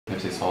Hello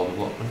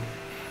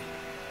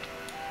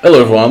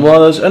everyone, I'm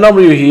theloladass, and over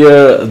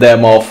here a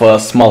demo of a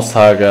small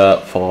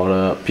saga for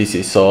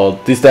PC. So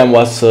this demo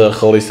was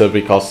released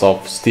because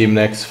of Steam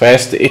Next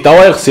Fest. It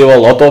already received a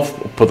lot of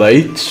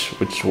updates,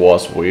 which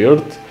was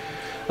weird.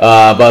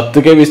 But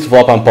the game is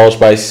developed and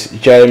published by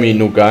Jeremy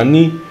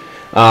Nugani,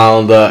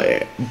 and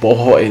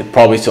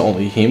probably it's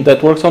only him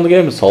that works on the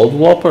game, a sole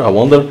developer, I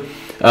wonder.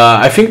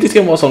 I think this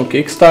game was on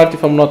Kickstarter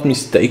if I'm not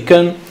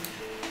mistaken.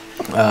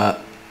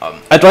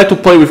 I tried to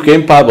play with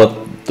gamepad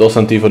but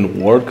doesn't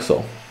even work,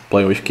 so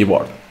play with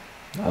keyboard.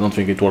 I don't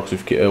think it works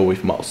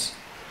with mouse.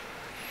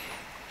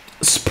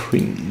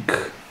 Spring.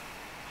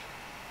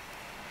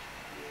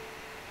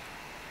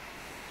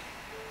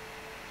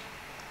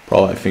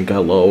 Probably I think I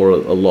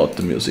lowered a lot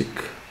the music.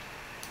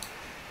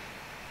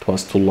 It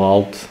was too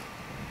loud.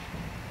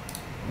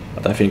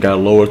 But I think I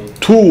lowered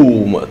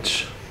too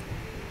much.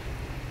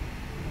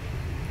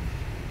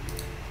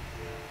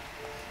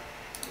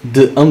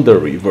 The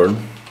Underriver.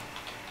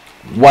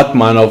 What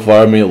man of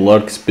army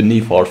lurks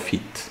beneath our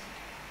feet?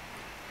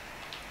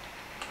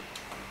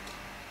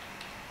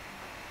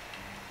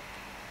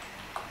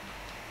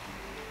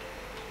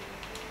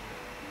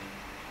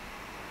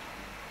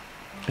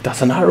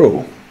 That's an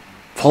arrow.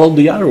 Follow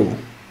the arrow.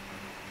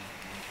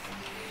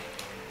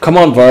 Come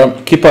on,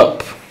 Worm, keep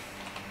up.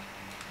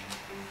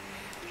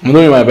 I'm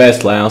doing my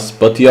best, Lance,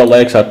 but your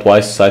legs are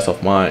twice the size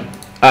of mine.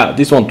 Ah,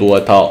 this won't do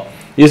at all.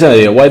 Here's an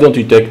idea, why don't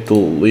you take the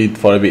lead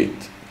for a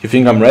bit? You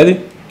think I'm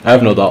ready? I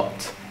have no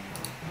doubt.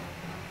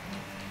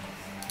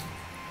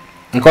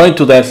 According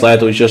to that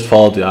slide, we just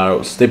follow the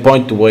arrows. They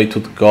point the way to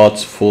the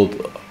god's food.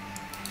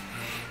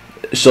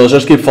 So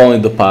just keep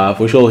following the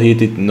path, we shall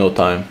hit it in no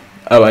time.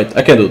 Alright,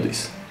 I can do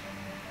this.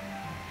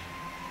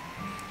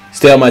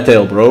 Stay on my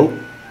tail, bro.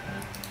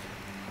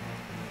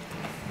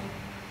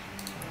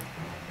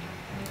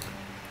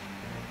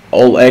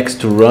 All X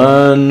to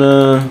run.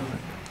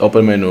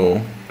 Open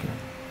menu.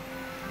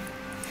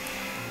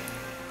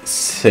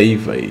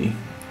 Save a.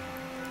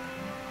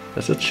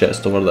 There's a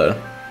chest over there.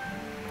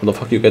 How the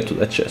fuck you get to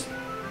that chest?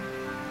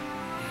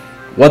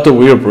 What a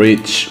weird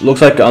bridge. Looks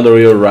like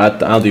Underreal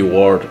Rat and the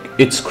ward.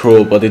 It's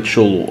cruel, but it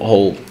should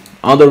hold.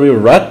 Underreal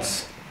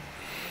Rats?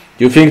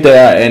 Do you think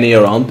there are any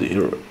around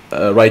here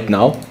right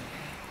now?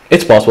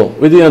 It's possible.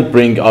 We didn't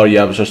bring our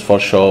yabs just for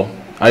show.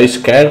 Are you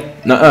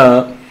scared?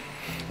 Nuh-uh.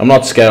 I'm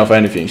not scared of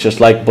anything, just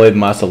like Blade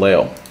Master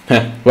Leo.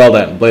 Well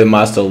then, Blade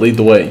Master, lead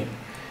the way.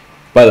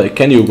 By the way,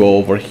 can you go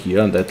over here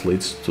and that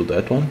leads to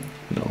that one?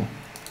 No.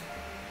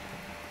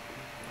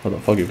 How the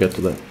fuck you get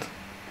to that?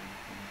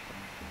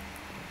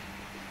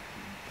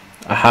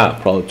 Aha,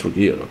 probably through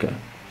here, okay.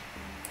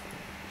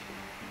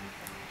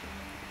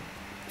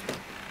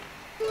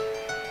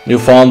 You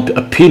found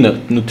a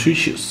peanut,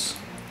 nutritious.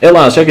 Hey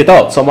Lance, check it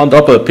out, someone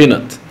dropped a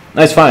peanut.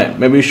 Nice find,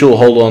 maybe you should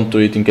hold on to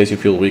it in case you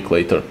feel weak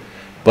later.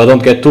 But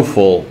don't get too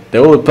full,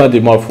 there will be plenty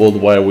more food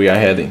where we are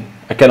heading.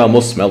 I can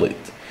almost smell it.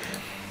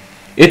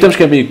 Items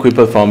can be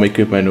equipped from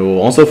equip menu.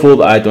 Once the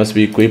food items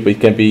be equipped, it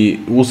can be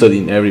used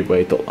in every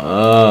battle.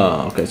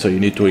 Ah, okay, so you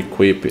need to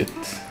equip it.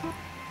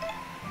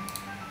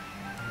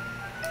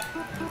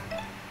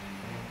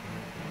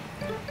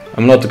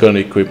 I'm not gonna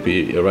equip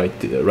it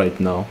right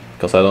now,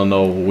 because I don't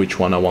know which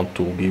one I want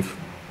to give.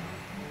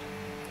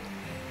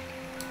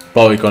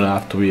 Probably gonna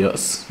have to be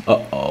us.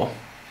 Uh-oh.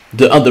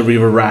 The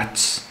Underriver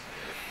Rats.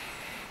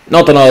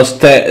 Not another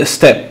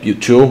step, you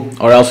two,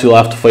 or else you'll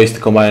have to face the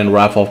combined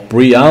wrath of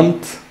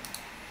Brilliant.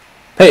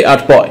 Hey,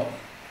 Archboy,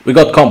 we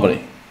got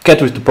company.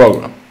 Get with the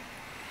program.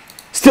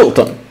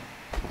 Stilton.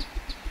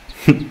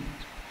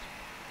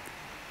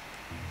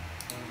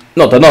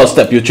 Not another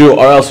step, you two,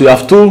 or else you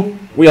have to.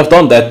 We have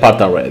done that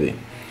part already.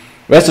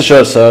 Rest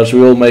assured, sirs, we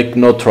will make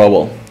no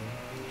trouble.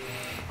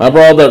 My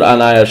brother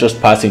and I are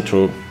just passing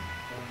through.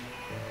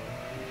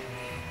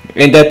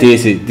 Ain't that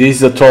easy? This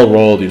is a toll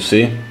road, you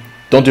see.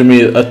 Don't you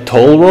mean a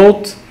toll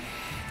road?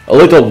 A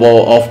little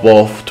of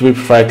both, to be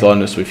perfectly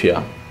honest with you.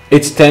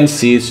 It's 10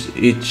 seats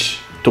each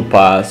to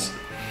pass.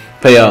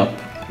 Pay up.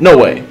 No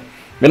way.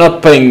 We're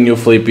not paying you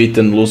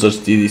flea-beaten losers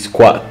DD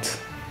squat.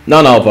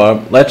 No, no,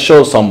 Verm. Let's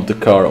show some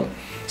decorum.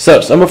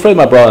 Sirs, I'm afraid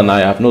my brother and I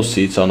have no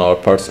seats on our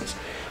persons.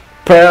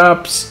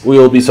 Perhaps we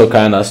will be so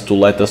kind as to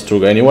let us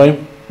through anyway.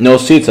 No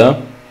seats,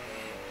 huh?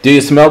 Do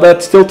you smell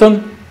that,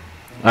 Stilton?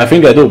 I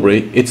think I do,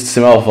 Bree. It's the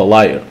smell of a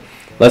liar.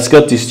 Let's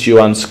get these stew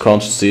and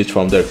scrunched seeds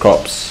from their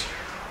corpse.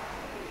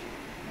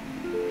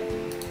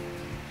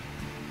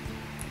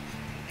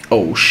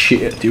 Oh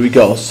shit, here we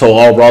go. So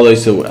our brother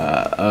is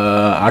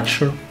a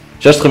archer?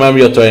 Just remember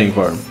your training,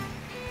 Worm.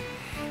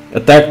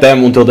 Attack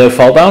them until they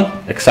fall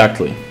down?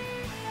 Exactly.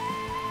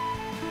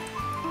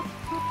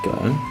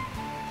 Okay.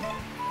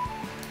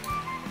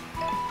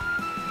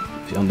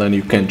 And then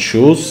you can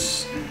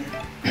choose.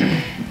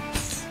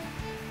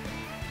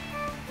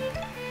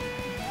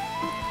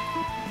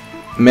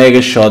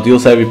 Mega shot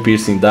deals heavy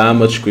piercing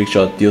damage, quick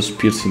shot deals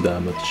piercing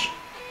damage.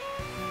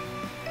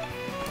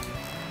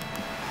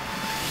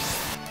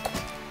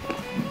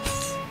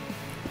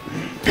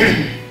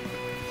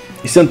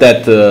 Isn't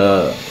that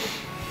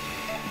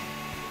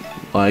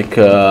like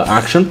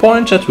action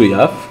points that we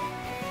have.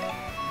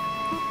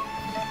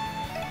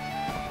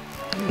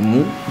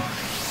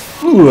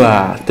 Ooh,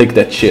 take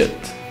that shit.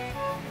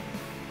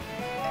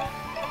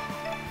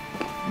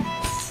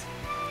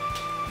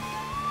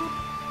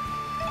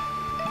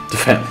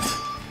 Defend.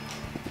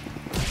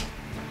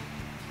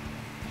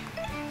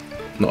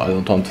 No, I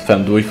don't want to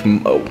defend with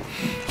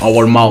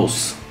our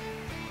mouse.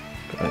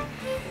 Okay.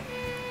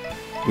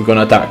 We're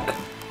gonna attack.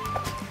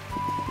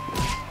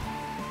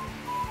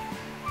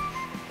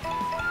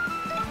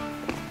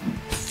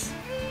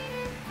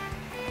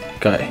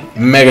 Okay,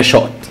 mega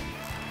shot.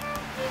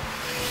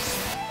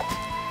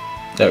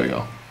 There we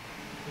go.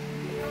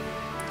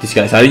 These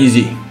guys are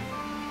easy.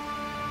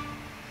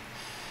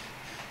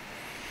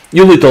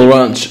 You little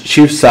runch,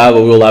 Chief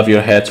Saga will have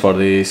your heads for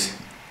this.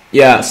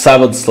 Yeah,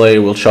 Savage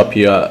Slayer will chop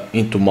you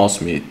into mouse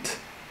meat.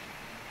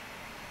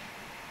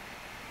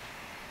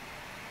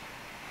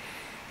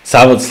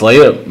 Savage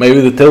Slayer? Maybe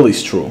the tale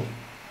is true.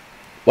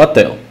 What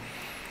tale?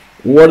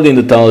 Word in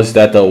the tale is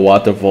that a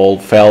water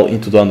vault fell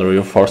into the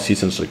Underreal 4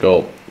 seasons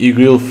ago. He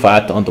grew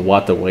fat on the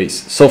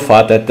waterways, so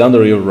fat that the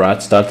Underreal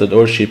rat started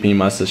worshipping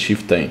him as a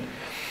chieftain.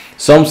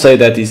 Some say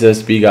that he's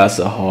as big as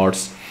a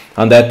horse,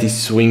 and that he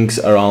swings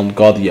around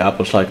gaudy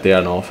apples like they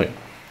are nothing.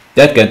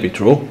 That can't be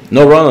true.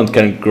 No rodent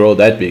can grow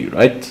that big,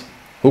 right?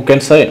 Who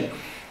can say?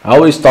 I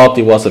always thought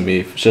it was a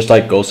myth, just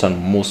like ghosts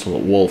and moose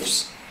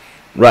wolves.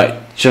 Right,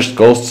 just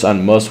ghosts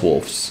and moose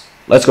wolves.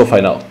 Let's go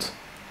find out.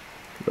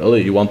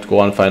 Really? You want to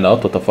go and find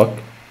out? What the fuck?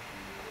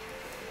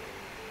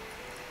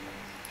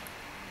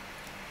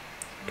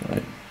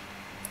 Okay.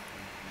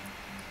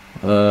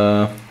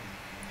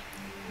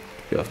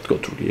 You have to go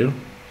through here.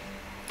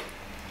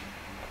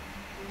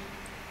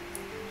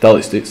 Tell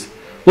us this.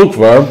 Look,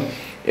 Worm.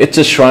 It's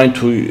a shrine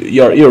to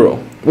your hero.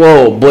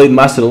 Whoa, Blade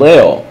Master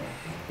Leo.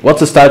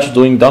 What's the statue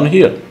doing down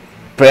here?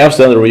 Perhaps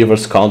then the river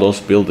scoundrels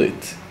built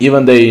it.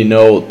 Even they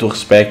know to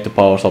respect the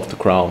powers of the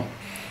crown.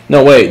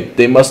 No, wait,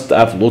 they must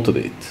have looted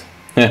it.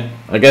 Heh,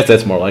 I guess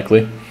that's more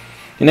likely.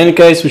 In any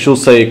case, we should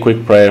say a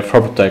quick prayer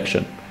for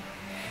protection.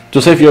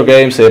 To save your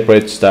game,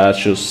 separate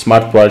statues,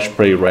 smartwatch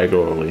pray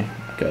regularly.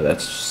 Okay,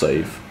 that's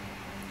safe.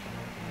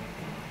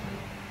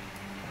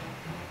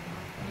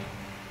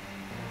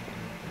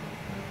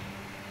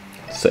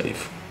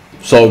 Save.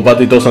 So,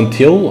 but it doesn't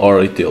heal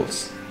or it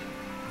heals?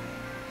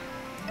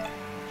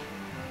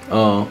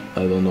 Oh, I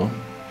don't know.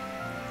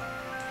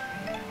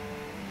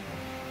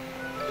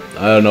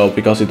 I don't know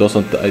because it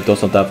doesn't have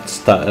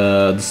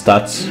the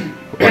stats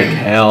like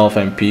health,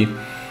 MP,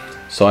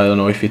 so I don't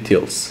know if it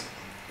heals.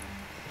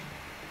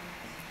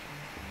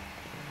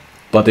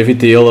 But if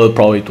it heals,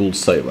 probably it will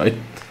save, right?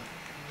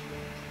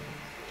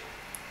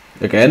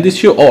 Again,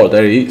 this you? Oh,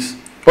 there he is.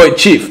 Oi,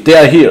 Chief, they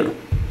are here.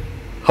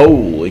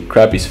 Holy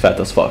crap, he's fat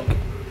as fuck.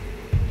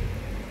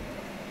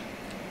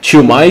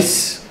 Chew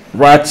mice?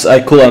 Rats,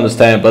 I could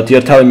understand, but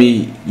you're telling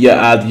me you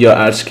had your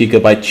ass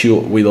kicked by chew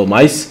little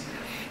mice?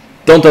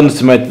 Don't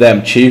underestimate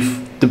them,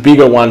 Chief. The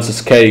bigger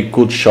ones carry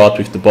good shot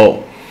with the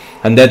bow,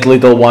 and that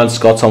little one's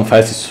got some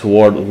fancy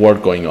sword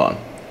work going on.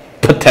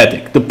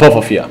 Pathetic, the both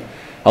of you.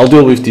 I'll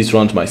deal with these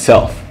runs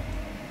myself.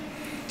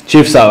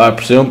 Chief Sal, I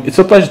presume. It's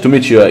a pleasure to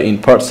meet you in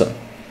person.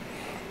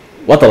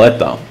 What a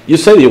letdown. You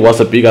said he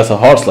was as big as a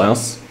horse,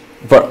 Lance.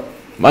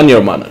 Mind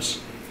your manners.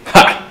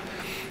 Ha!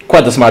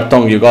 Quite a smart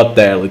tongue you got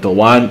there, little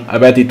one. I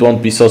bet it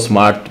won't be so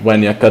smart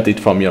when you cut it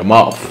from your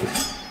mouth.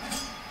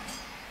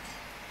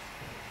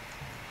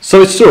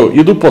 So it's true,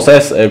 you do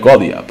possess a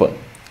gaudy weapon.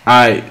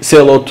 I say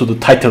hello to the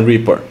Titan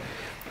Reaper.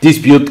 This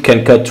butte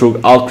can cut through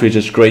all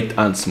creatures great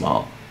and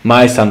small.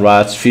 Mice and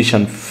rats, fish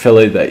and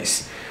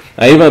felidays.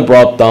 I even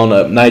brought down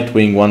a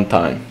Nightwing one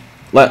time.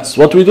 Lance,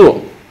 what do we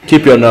do?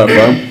 Keep your nerve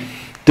firm.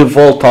 The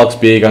vault talks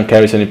big and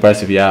carries an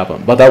impressive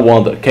weapon, but I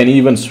wonder, can he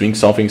even swing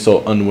something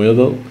so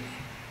unwieldy?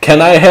 Can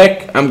I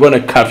heck? I'm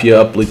gonna cuff you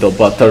up, little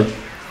butter.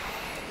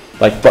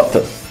 Like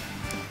butter.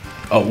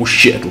 Oh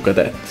shit, look at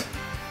that.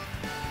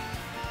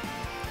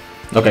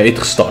 Okay, it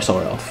restores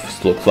our health,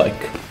 it looks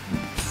like.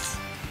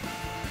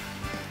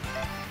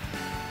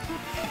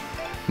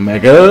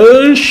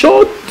 Mega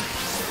shot!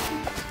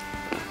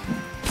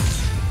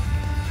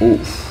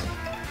 Oof.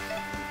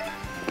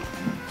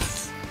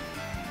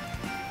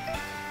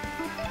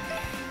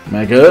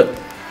 Mega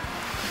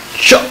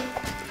shot!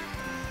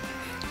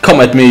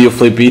 Come at me, you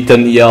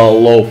flea-beaten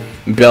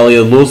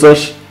yellow-bellied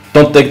losers.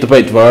 Don't take the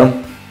bait,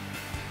 worm.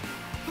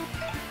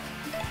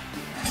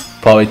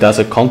 Probably it has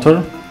a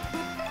counter.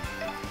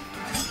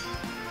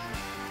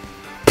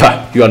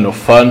 Pah, you are no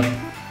fun.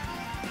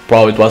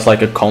 Probably it was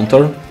like a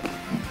counter.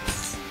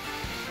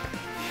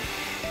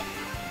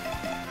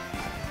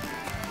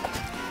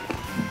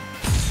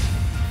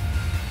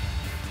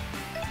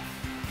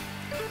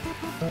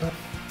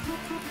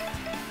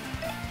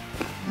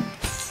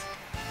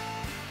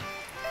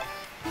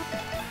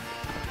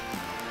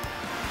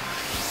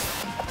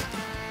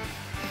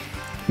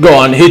 Go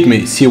on, hit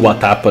me, see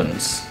what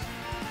happens.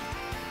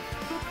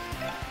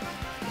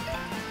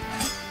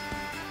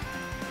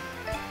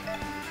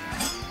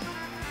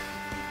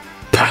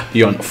 Pah,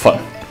 you're no fun.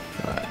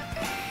 Right.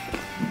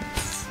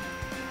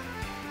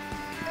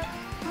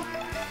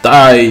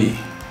 Die!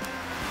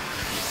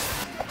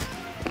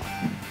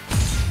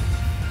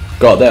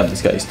 God damn,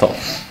 this guy is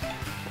tough.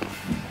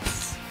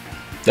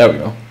 There we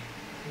go.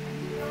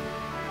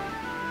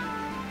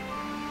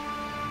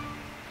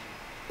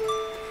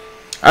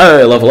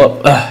 Alright, level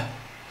up.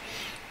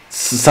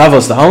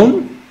 Sava's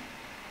down?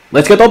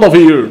 Let's get out of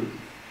here!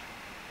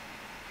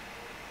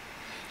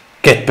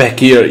 Get back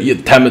here, you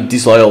damned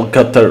disloyal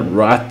gutter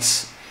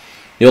rats!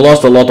 You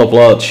lost a lot of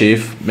blood,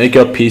 Chief. Make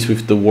your peace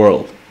with the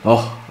world.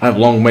 Oh, I've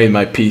long made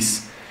my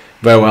peace.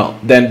 Very well,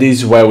 then this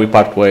is where we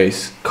part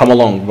ways. Come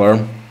along,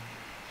 worm.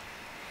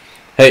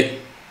 Hey,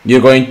 you're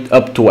going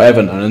up to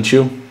heaven, aren't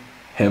you?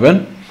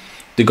 Heaven?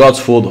 The gods'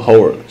 food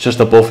hoard, just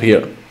above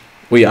here.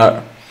 We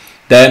are.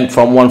 Then,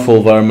 from one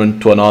full vermin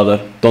to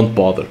another, don't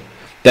bother.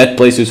 That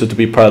place used to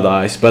be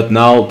paradise, but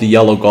now the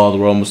yellow god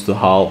roams the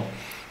hall.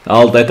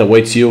 All that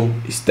awaits you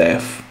is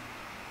death.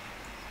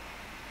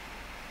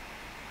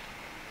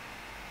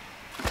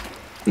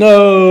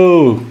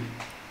 No!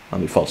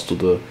 And he falls to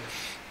the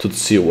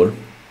sewer.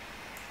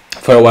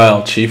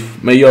 Farewell,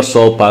 Chief. May your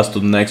soul pass to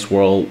the next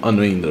world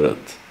unhindered.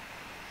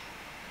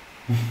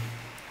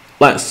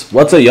 Lance,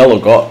 what's a yellow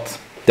god?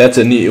 That's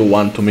a new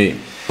one to me,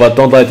 but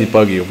don't let it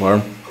bug you,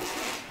 worm.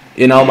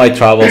 In all my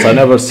travels, I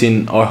never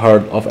seen or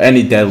heard of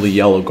any deadly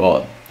yellow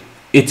god.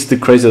 It's the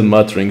crazy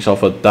mutterings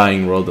of a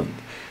dying rodent.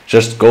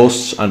 Just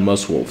ghosts and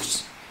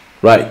musswolves.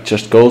 Right,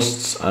 just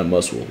ghosts and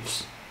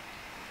musswolves.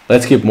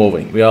 Let's keep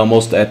moving. We are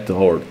almost at the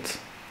horde.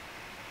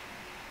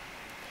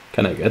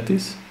 Can I get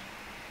this?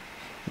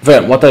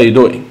 Vern, what are you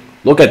doing?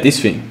 Look at this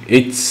thing.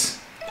 It's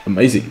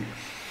amazing.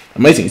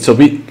 Amazing. It's so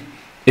big.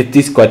 It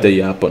is quite a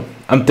yappon.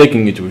 I'm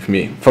taking it with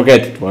me.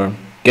 Forget it, worm.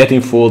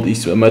 Getting food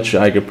is a much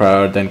higher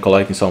priority than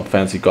collecting some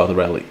fancy god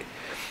relic.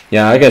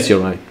 Yeah, I guess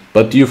you're right.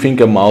 But do you think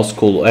a mouse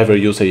could ever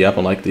use a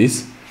yappon like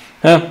this?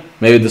 Huh?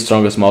 Maybe the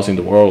strongest mouse in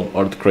the world,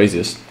 or the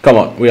craziest. Come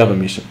on, we have a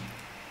mission.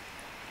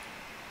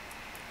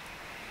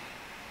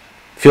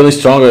 Feeling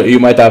stronger, you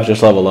might have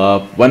just level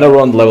up. When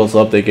everyone levels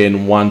up, they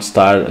gain 1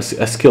 star, a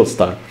skill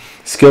star.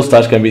 Skill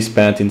stars can be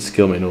spent in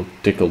skill menu.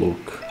 Take a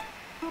look.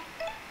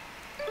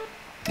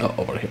 Oh,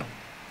 over here.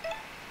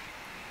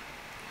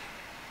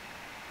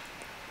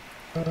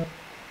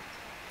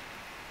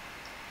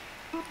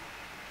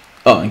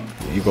 Oh,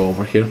 you go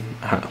over here.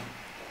 Aha.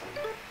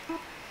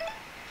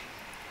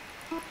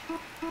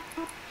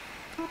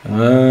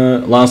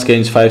 Lance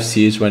gains 5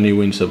 Cs when he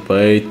wins a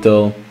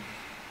battle.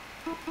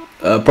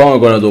 Probably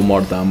gonna do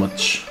more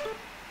damage.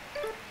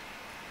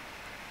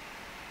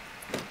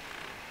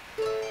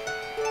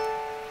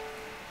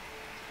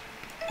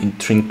 In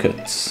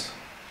trinkets.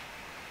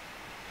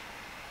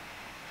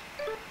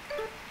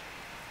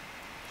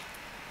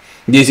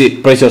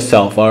 Easy, brace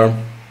yourself,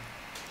 arm.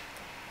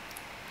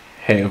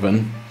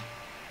 Heaven.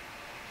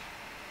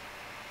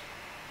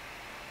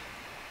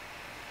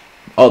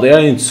 Oh, they are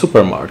in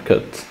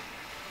supermarket.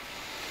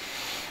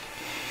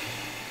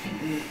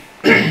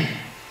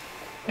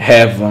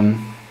 Heaven.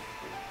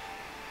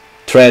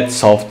 Tread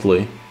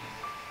softly.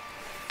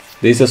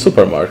 This is a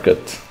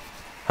supermarket.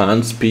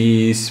 Hands,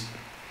 peace.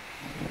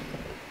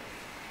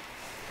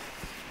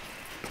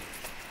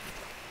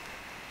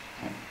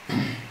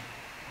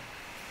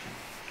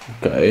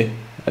 Okay,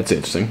 that's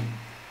interesting.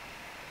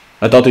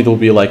 I thought it would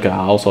be like a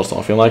house or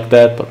something like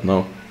that, but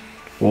no.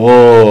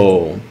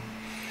 Whoa.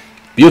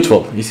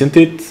 Beautiful, isn't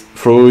it?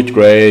 Fruit,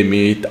 grain,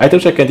 meat,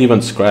 items I can't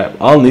even scrap,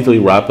 all neatly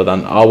wrapped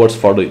and hours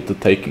for the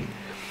taking.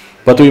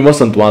 But we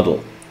mustn't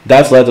dawdle.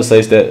 Dad's letter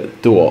says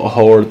that the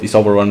horde is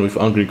overrun with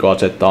hungry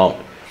gods at dawn.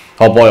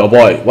 Oh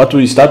boy, what do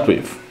we start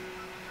with?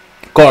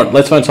 Corn,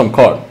 let's find some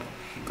corn.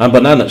 And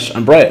bananas,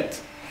 and bread.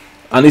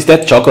 And is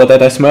that chocolate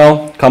that I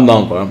smell? Calm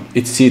down, worm.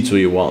 It's seeds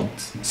we want.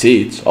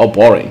 Seeds? Oh,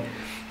 boring.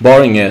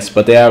 Boring, yes,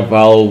 but they are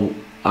valuable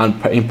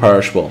and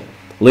imperishable.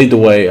 Lead the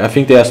way. I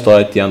think they are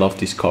stored at the end of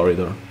this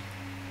corridor.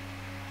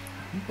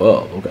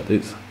 Oh, look at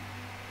this.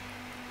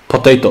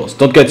 Potatoes.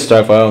 Don't get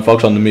starved,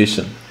 focus on the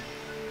mission.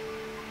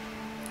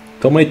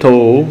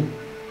 Tomato.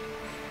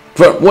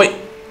 Wait,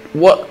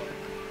 what?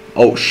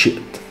 Oh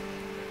shit.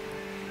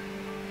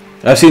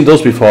 I've seen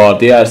those before.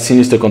 They are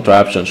sinister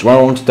contraptions. One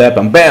wrong step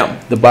and BAM!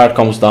 The bar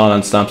comes down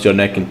and stamps your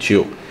neck in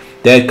two.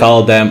 They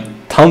call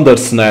them thunder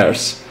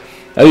snares.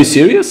 Are you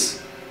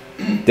serious?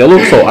 They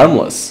look so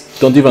harmless.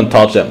 Don't even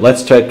touch them.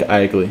 Let's check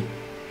ugly.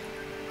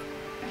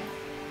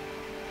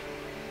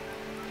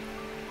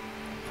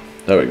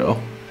 There we go.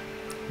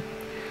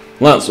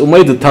 Lance, who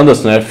made the thunder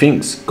snare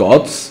things?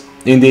 Gods?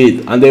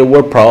 Indeed, and they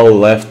were probably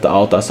left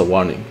out as a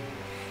warning.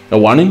 A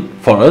warning?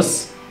 For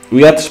us?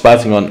 We are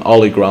trespassing on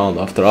holy ground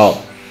after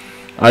all.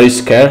 Are you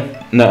scared?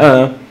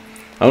 Nuh-uh.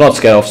 I'm not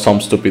scared of some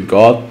stupid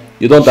god.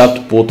 You don't have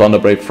to put on a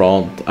brave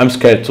front. I'm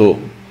scared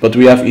too, but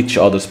we have each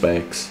other's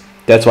backs.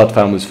 That's what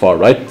family's for,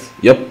 right?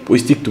 Yep, we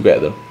stick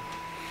together.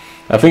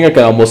 I think I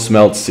can almost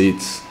smell the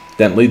seeds.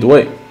 Then lead the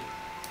way.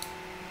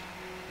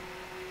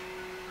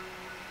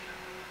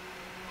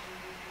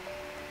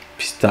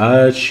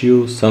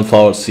 Pistachio,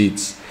 sunflower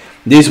seeds.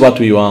 This is what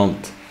we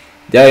want.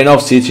 There are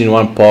enough seeds in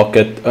one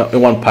packet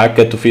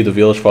to feed the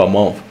village for a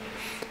month.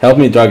 Help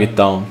me drag it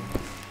down.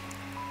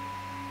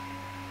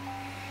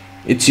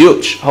 It's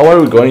huge. How are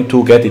we going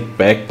to get it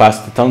back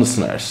past the tunnel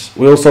snares?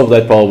 We'll solve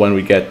that problem when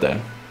we get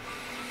there.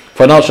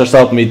 For now, just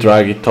help me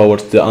drag it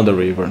towards the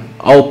underriver.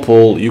 I'll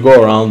pull, you go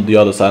around the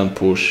other side and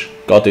push.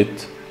 Got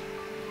it?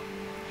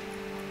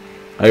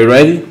 Are you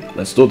ready?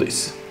 Let's do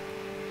this.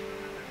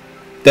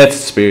 That's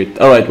the spirit.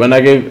 Alright, when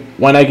I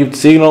give the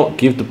signal,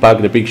 give the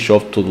pack the big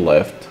shove to the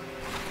left.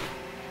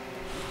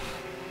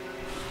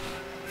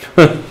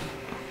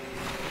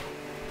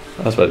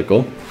 That's pretty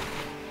cool.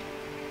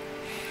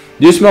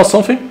 Do you smell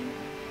something?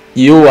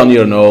 You on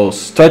your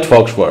nose. Straight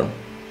foxworm.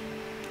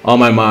 On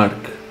my mark.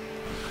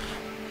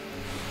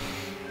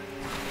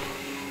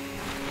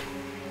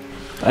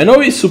 I know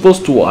he's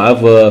supposed to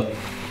have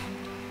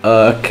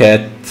a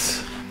cat.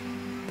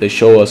 They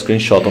show a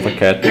screenshot of a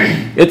cat.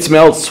 It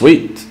smells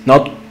sweet.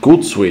 Not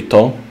good sweet,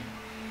 though.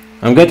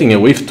 I'm getting a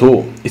whiff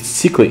too. It's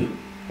sickly.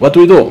 What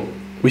do we do?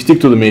 We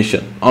stick to the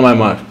mission. On my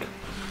mark.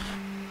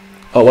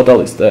 Oh, what the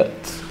hell is that?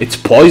 It's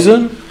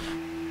poison?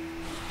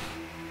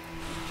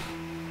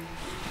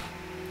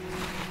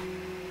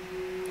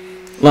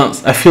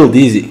 Lance, I feel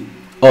dizzy.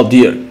 Oh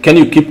dear, can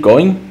you keep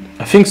going?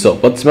 I think so,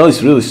 but the smell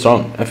is really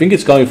strong. I think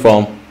it's coming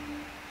from...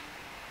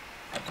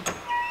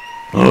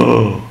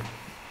 Oh,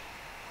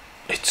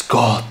 it's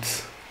God.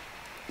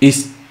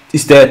 Is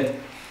that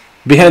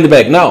behind the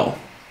back now?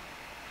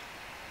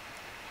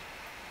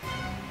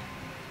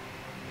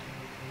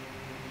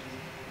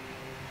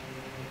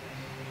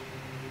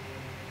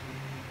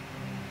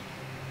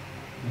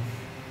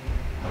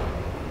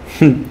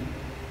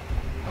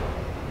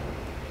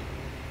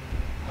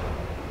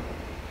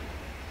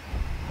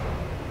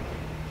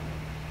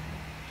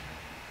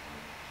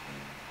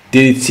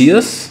 Did it see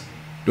us?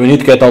 We need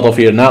to get out of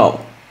here now.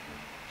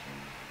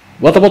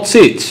 What about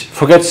seats?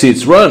 Forget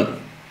seats,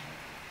 run!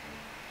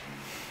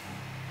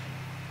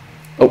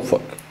 Oh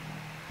fuck.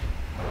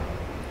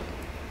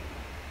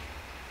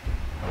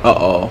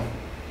 Uh-oh.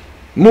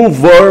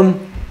 Move,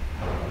 worm!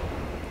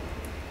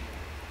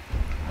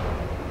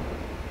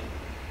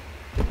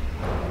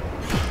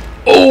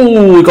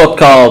 Oh, we got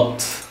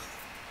caught!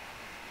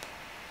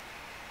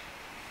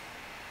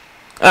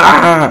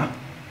 Ah!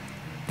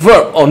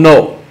 Worm! Oh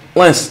no!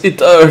 Lance, it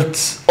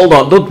hurts! Hold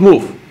on, don't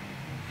move!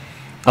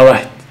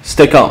 Alright,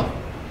 stay calm.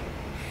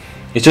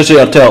 It's just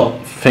your tail.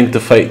 Thank the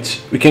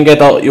fates. We can get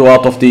you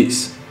out of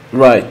this.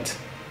 Right.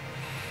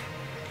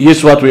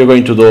 Here's what we are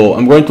going to do.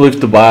 I'm going to lift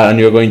the bar and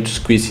you're going to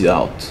squeeze it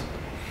out.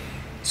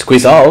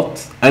 Squeeze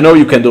out? I know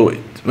you can do it.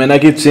 When I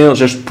give signal,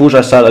 just push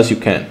as hard as you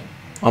can.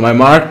 On my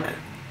mark.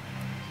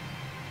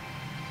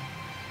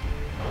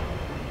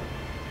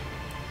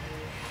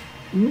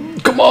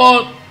 Come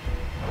on!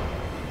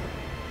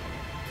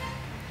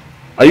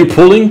 Are you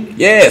pulling?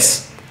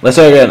 Yes! Let's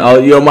try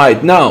again. Your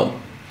might now.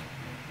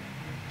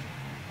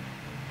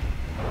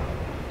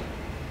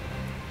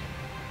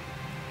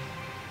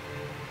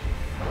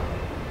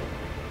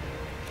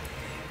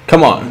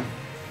 Come on.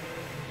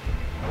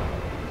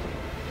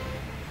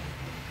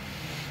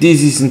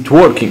 This isn't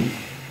working.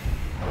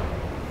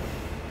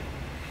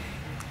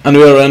 And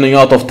we are running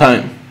out of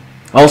time.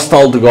 I'll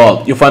stall the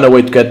god. You find a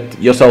way to get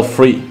yourself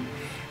free.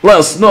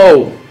 Lance,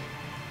 no!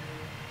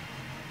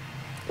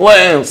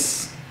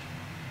 Lance!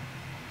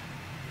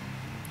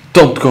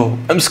 Don't go.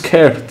 I'm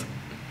scared.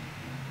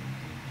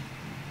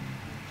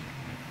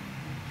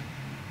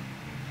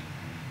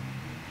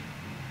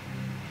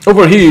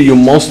 Over here, you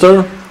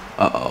monster.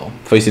 Uh-oh.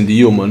 Facing the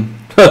human.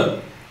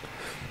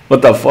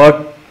 What the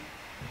fuck?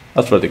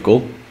 That's pretty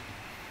cool.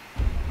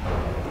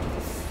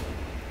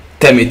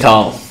 Damn it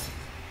all.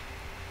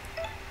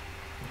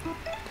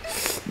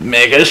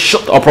 Mega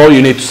shot. Oh, probably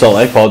you need to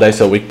select. Oh,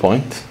 that's a weak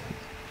point.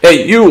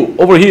 Hey, you!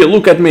 Over here,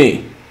 look at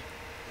me!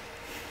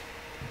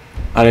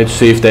 I need to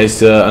see if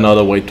there's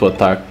another way to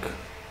attack.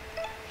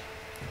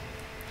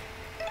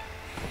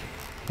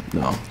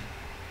 No.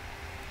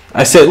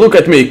 I said, look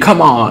at me,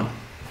 come on!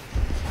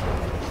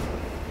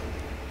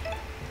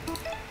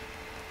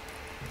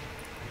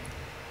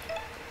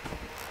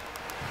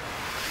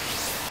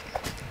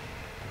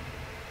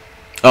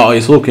 Oh,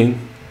 he's looking.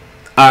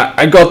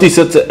 I got this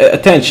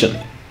attention.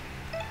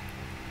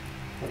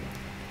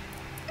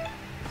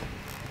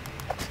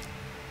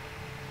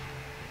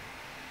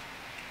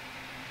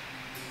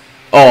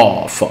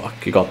 Oh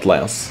fuck, he got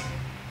Lance.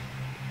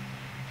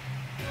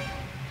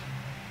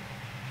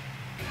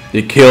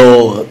 He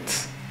killed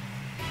it.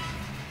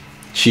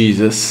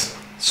 Jesus,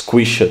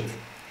 squish it.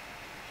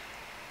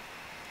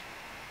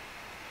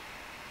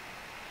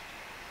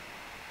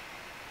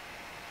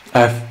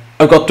 I've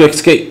got to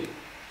escape.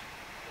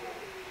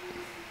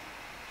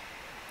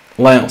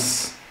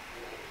 Lance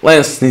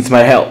needs my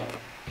help.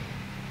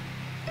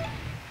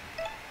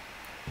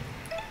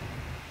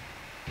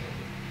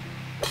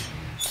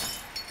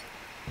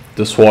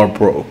 The sword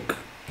broke.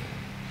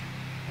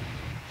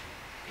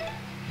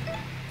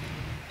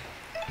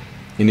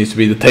 It needs to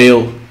be the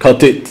tail.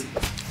 Cut it.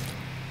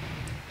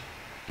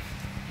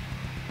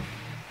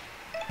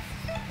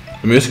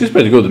 The music is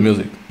pretty good, the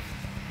music.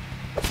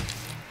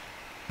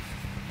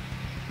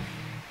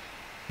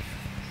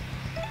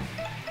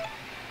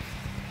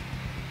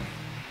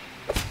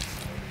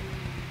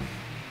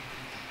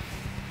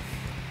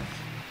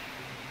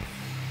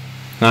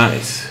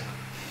 Nice.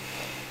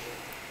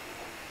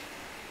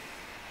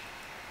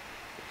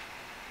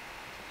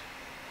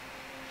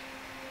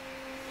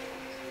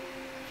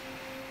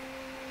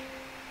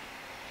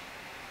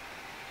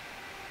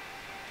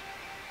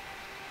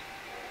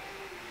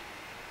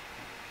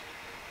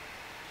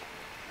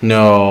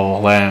 No,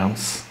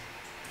 Lance.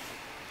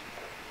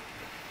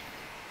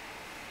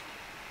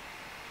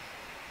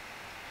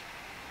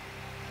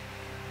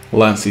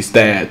 Lance is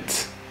dead.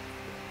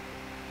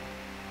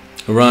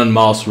 Run,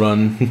 mouse,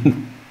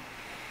 run.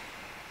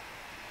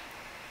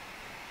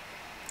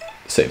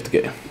 Save the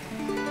game.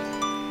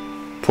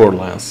 Poor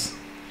Lance.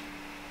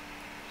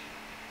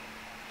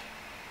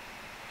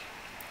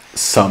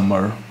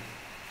 Summer.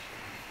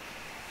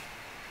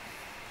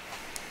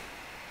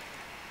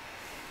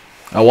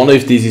 I wonder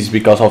if this is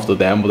because of the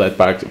demo that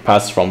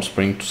passed from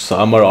spring to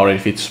summer, or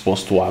if it's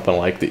supposed to happen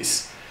like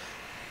this.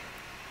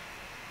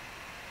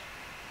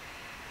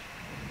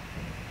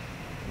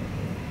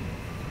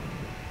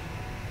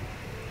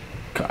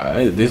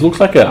 Okay, this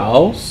looks like a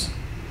house.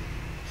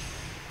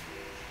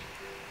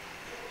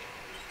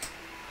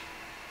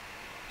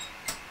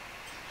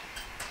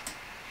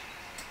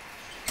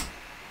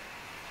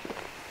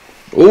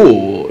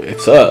 Ooh,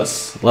 it's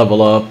us.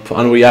 Level up,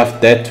 and we have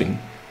that thing.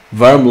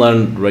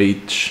 Vermland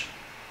Rage.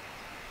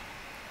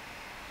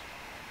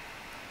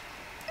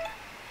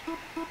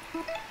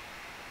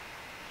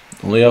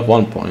 Only have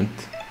 1 point.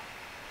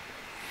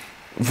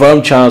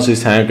 Verm channels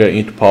his anger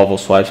into powerful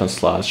swipes and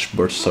slash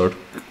berserk.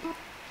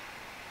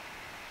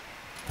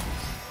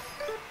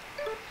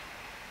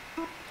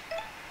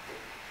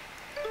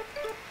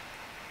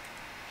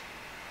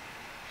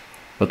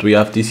 But we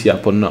have this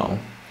Yapon now.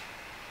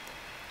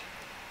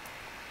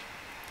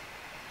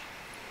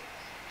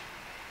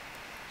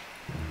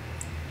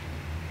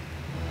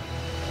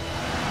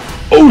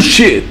 Oh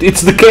shit,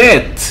 it's the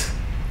cat!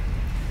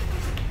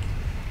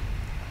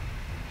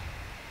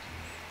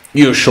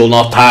 You should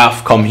not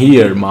have come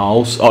here,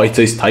 mouse. Oh, it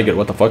says tiger,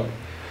 what the fuck?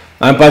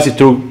 I'm passing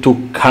through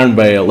to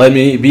Carnbale. Let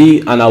me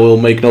be and I will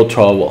make no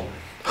trouble.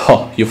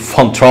 Oh, you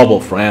found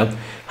trouble, friend.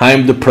 I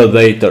am the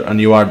predator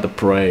and you are the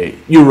prey.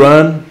 You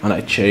run and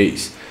I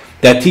chase.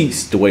 That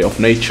is the way of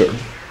nature.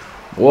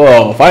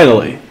 Whoa,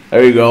 finally.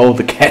 There you go,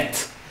 the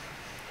cat.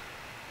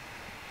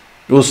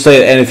 You'll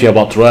say anything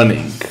about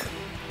running.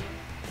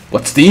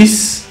 What's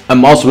this? A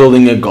mouse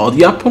wielding a god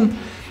weapon?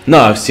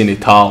 No, I've seen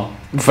it all.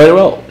 Very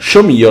well,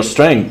 show me your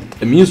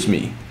strength, amuse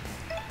me.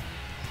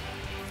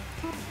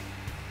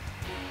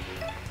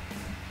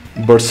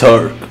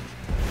 Berserk.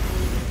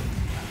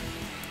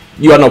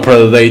 You are no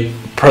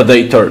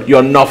predator, you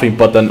are nothing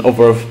but an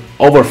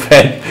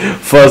overfed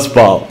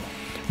fuzzball.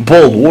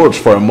 Bold words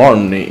for a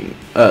morning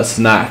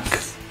snack.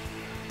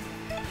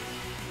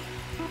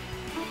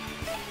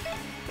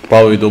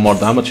 Probably do more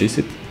damage, is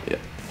it? Yeah.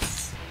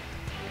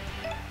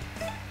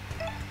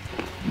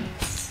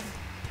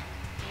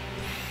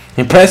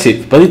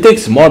 Impressive, but it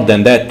takes more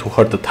than that to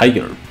hurt a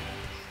tiger.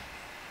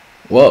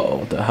 Whoa,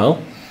 what the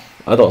hell?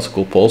 That was a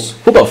cool pose.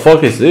 Who the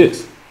fuck is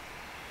this?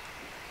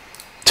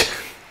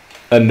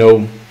 A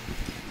gnome.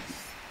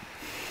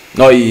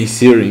 No, he's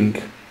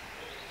hearing.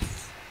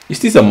 Is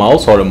this a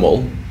mouse or a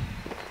mole?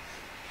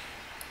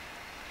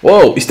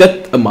 Whoa, is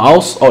that a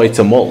mouse? Oh, it's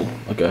a mole.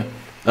 Okay.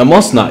 A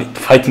mouse knight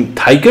fighting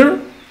tiger?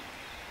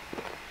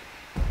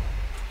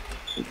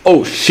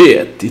 Oh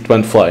shit, it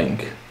went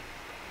flying.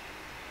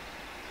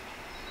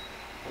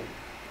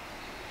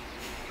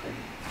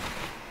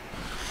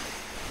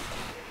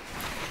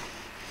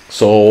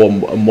 So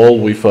a mole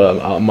with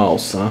a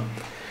mouse, huh?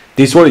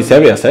 This sword is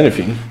heavy as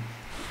anything.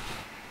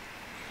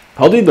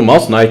 How did the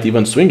mouse knight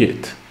even swing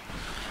it?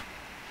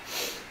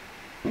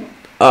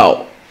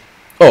 Ow.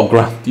 Oh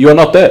Grant, you are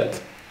not dead.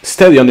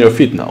 Steady on your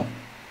feet now.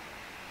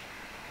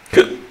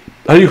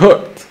 Are you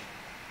hurt?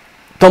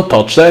 Don't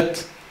touch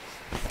that.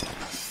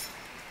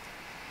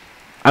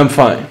 I'm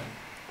fine.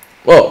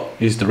 Oh,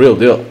 he's the real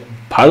deal.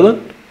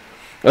 Pardon?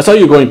 I saw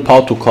you going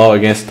paw to claw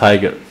against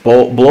tiger,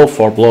 blow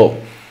for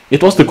blow.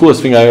 It was the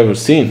coolest thing I've ever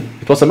seen.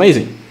 It was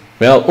amazing.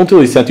 Well,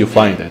 until he sent you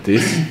flying, that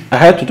is. I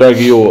had to drag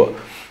you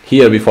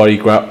here before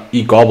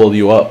he gobbled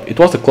you up. It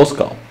was a close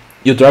call.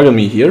 You dragged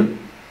me here?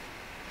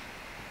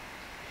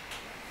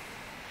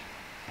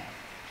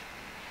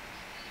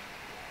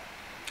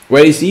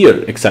 Where is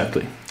here,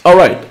 exactly?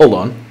 Alright, hold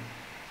on.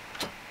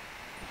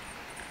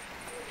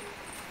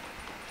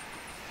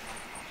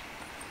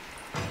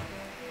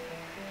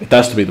 It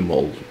has to be the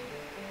mole.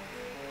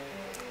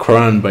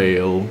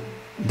 Cranbale.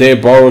 Their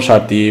burrows are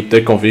deep,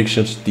 their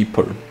convictions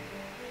deeper.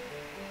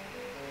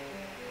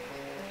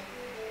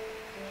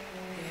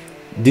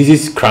 This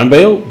is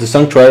Cranbale, the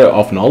sanctuary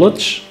of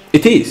knowledge?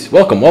 It is.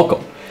 Welcome,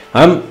 welcome.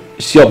 I'm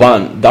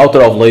Siobhan,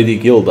 daughter of Lady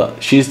Gilda.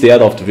 She is the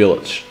head of the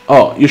village.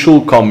 Oh, you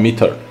should come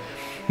meet her.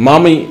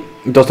 Mommy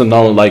doesn't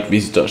normally like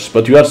visitors,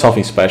 but you are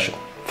something special.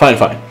 Fine,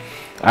 fine.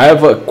 I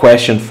have a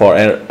question for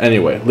her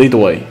anyway. Lead the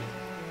way.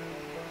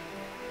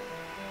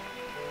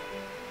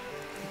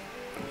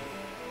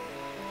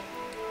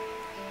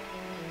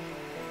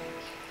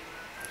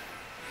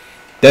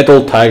 That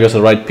old tiger's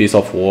a right piece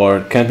of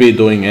work. Can't be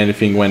doing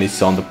anything when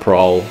he's on the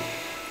prowl.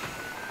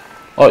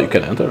 Oh, you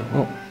can enter.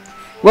 Oh.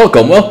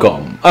 Welcome,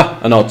 welcome. Ah,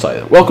 an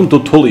outsider. Welcome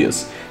to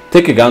Tullius.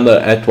 Take a gander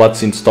at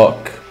what's in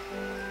stock.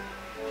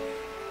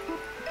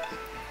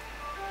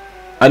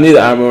 I need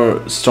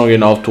armor strong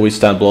enough to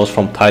withstand blows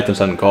from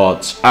titans and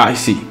gods. Ah, I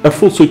see. A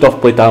full suit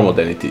of plate armor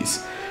then it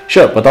is.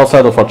 Sure, but I'll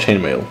settle for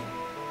chainmail.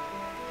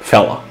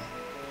 Fella.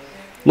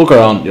 Look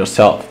around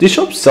yourself. This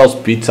shop sells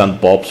bits and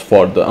bobs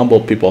for the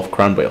humble people of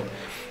Cranvale.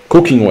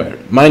 Cookingware,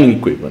 mining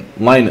equipment,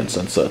 linens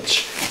and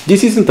such.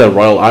 This isn't a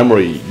royal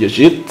armory, is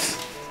it?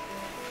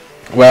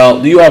 Well,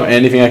 do you have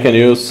anything I can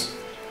use?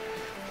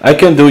 I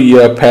can do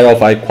you a pair of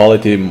high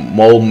quality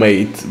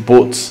mole-made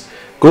boots.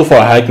 Good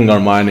for hiking or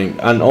mining,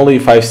 and only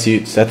 5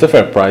 seats. That's a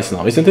fair price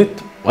now, isn't it?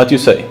 What do you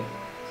say?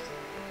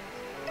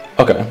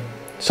 Okay,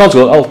 sounds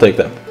good, I'll take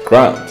them.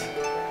 Grand.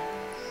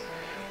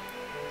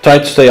 Try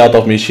to stay out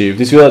of mischief.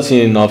 This will have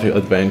seen enough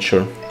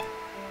adventure.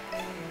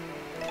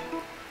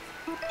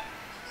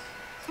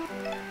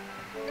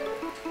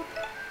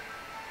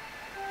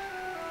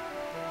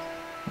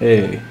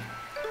 Hey.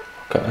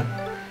 Okay.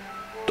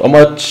 How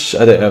much?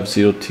 I have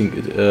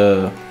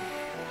zero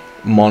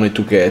money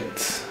to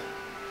get.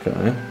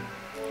 Okay.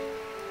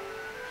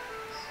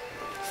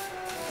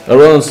 A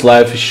Roland's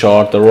life is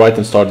short, the right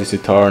and start is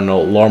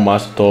eternal. Lord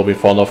Master Toby,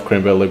 fond of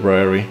Cranvale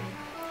Library.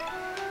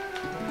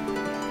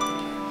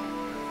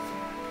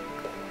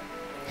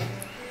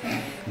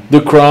 The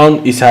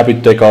Crown is happy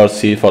to take our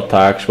seat for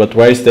tax, but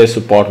where is their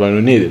support when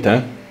we need it,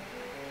 eh?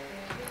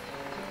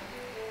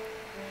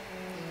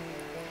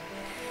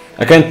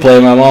 I can't play,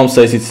 my mom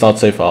says it's not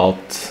safe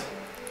out.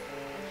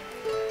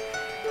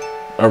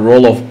 A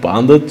roll of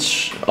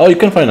bandage? Oh, you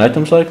can find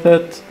items like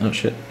that? Oh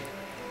shit.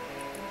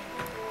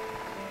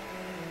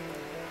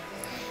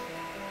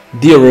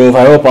 Dear Roof,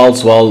 I hope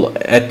all's well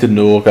at the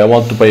Nook. I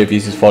want to pay a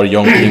visit for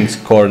young king's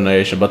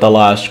coronation, but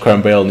alas,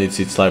 Cranvale needs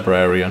its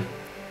librarian.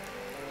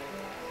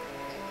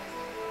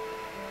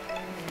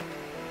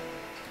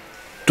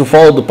 To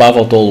follow the path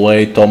of the old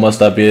way, thou must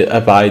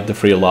abide the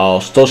three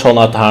laws. Thou shalt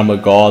not harm a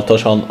god, thou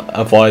shalt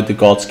avoid the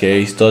god's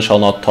gaze, thou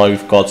shalt not toy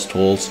with god's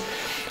tools.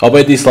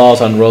 Obey these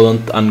laws and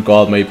Roland and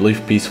God may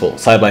live peaceful,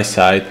 side by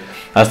side,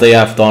 as they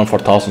have done for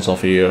thousands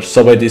of years.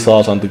 Obey these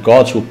laws and the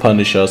gods will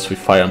punish us with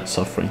fire and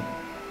suffering.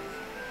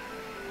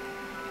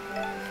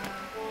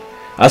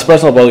 As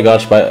personal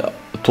bodyguards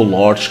to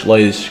lords,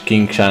 ladies,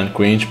 kings and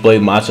queens,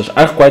 blade masters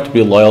are required to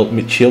be loyal,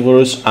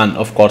 chivalrous, and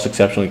of course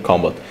exceptional in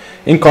combat.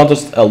 In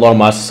contrast, a Lord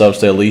Master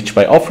serves their liege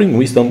by offering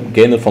wisdom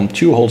gained from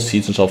 2 whole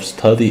seasons of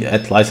study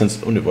at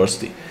licensed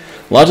university.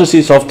 Larger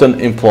seats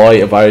often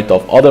employ a variety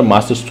of other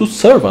masters to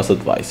serve as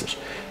advisors.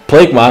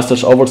 Plague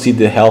masters oversee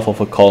the health of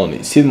a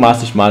colony. Seed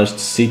masters manage the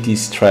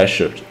city's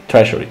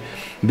treasury.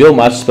 Bill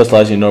masters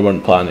specialize in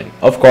urban planning.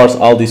 Of course,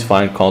 all this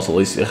fine counsel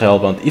is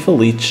irrelevant if a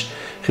leech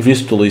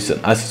refuses to listen,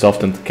 as is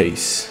often the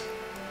case.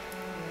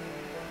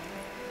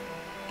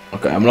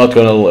 Okay, I'm not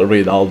gonna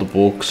read all the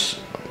books.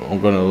 I'm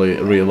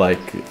gonna read like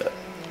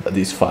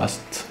this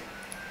fast.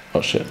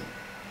 Oh shit.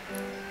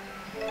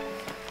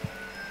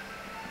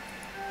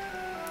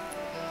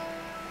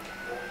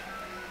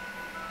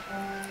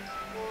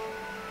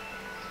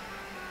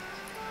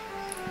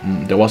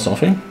 There was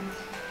something?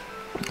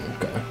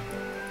 Okay.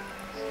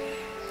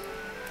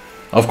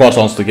 Of course,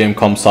 once the game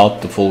comes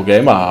out, the full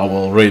game, I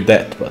will read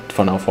that, but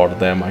for now, for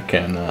them, I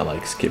can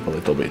like skip a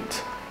little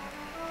bit.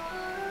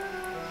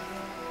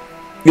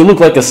 You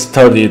look like a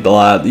sturdy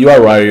lad. You are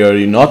warrior, are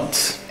you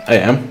not? I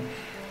am.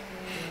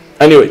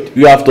 Anyway,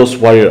 you have those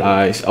warrior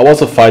eyes. I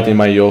was a fighter in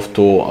my youth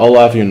too, I'll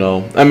have you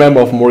know. I'm a member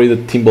of Mori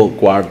the Timble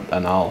Guard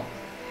and all.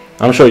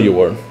 I'm sure you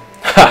were.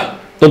 Ha!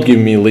 Don't give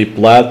me lip,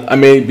 lad. I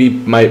may be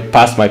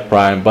past my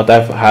prime, but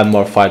I've had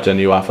more fights than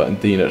you have in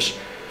dinners.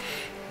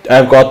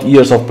 I've got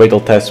years of battle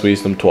test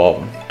wisdom to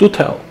offer. Do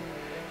tell.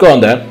 Go on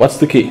then, what's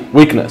the key?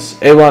 Weakness.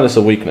 Everyone has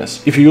a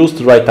weakness. If you use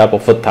the right type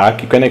of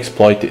attack, you can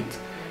exploit it.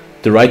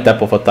 The right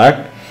type of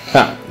attack?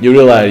 Ha, you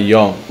really are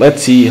young.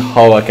 Let's see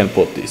how I can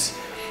put this.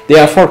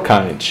 There are 4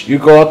 kinds. You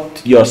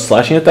got your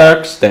slashing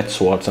attacks, that's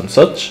swords and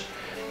such.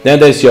 Then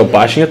there's your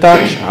bashing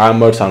attacks,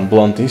 hammers and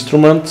blunt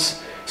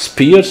instruments.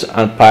 Spears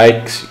and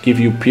pikes give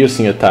you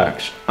piercing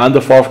attacks. And the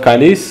 4th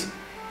kind is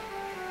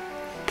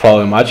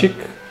probably magic.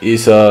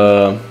 Is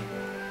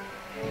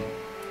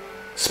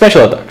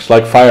special attacks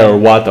like fire or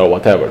water or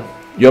whatever.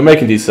 You're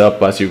making this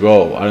up as you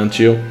go, aren't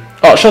you?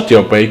 Oh, shut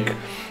your beak.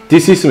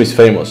 This system is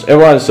famous.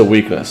 Everyone has a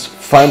weakness.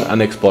 Find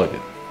and exploit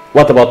it.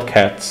 What about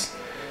cats?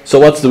 So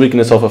what's the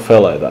weakness of a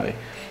fella die?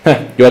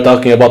 You are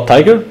talking about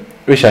tiger?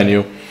 Wish I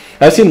knew.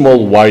 I've seen more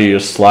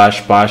warriors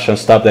slash, bash and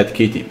stab that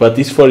kitty, but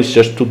this fur is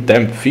just too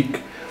damn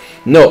thick.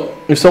 No,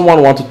 if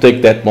someone wants to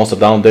take that monster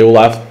down, they will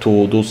have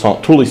to do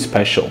something truly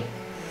special.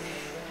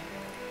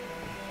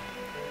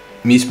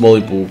 Miss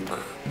Molly book.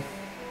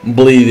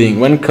 Bleeding.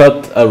 When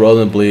cut, a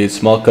rodent bleeds.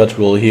 Small cuts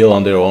will heal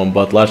on their own,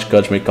 but large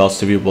cuts may cause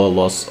severe blood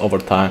loss over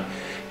time.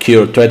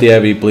 Cure. Try to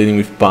heavy bleeding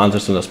with bands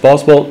as soon as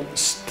possible.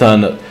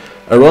 Stunned.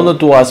 A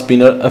rodent who has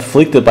been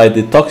afflicted by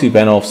the toxic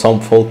venom of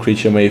some foul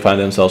creature may find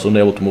themselves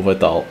unable to move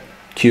at all.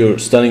 Cure.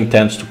 Stunning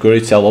tends to cure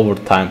itself over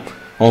time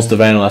once the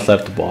venom has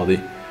left the body.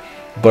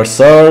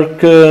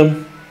 Berserk.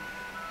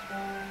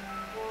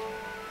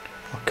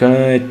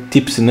 Okay,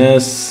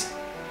 tipsiness.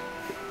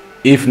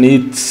 If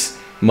needs,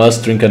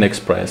 must drink an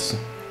espresso.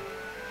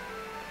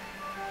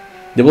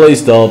 The blade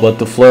is dull, but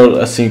the flare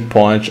a sink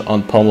punch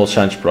on pommel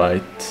shines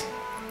bright.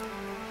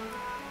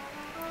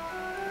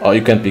 Oh,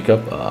 you can pick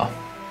up.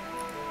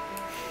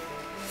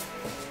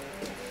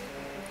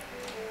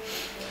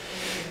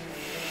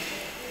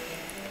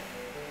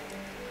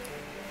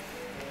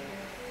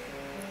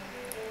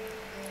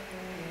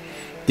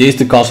 This is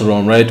the castle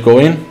room, right? Go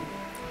in.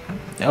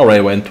 I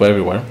already went to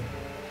everywhere.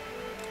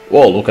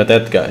 Whoa, look at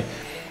that guy.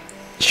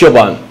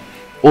 Shoban,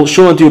 well,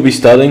 shouldn't you be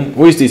studying?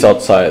 Who is this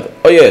outside?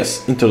 Oh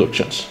yes,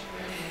 introductions.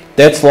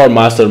 That's Lord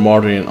Master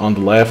Mordrin on the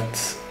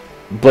left,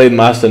 Blade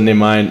Master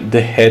Nemine,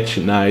 the Hedge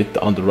Knight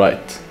on the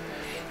right,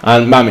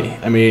 and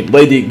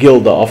Lady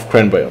Gilda of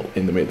Cranvale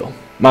in the middle.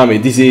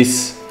 Mami, this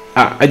is...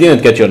 I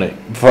didn't get your name.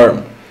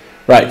 Verm.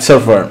 Right, Sir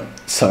Verm.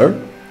 Sir?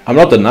 I'm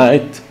not a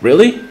knight.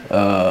 Really?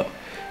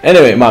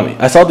 Anyway, Mami,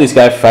 I saw this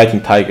guy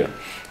fighting Tiger.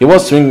 He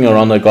was swinging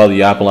around a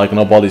godly apple like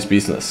nobody's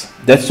business.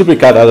 That stupid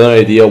cat had no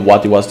idea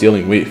what he was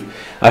dealing with.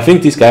 I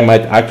think this guy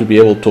might actually be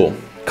able to...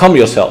 Calm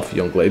yourself,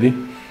 young lady.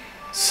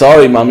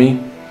 Sorry, Mummy.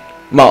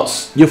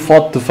 Mouse, you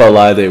fought the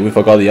theloladass with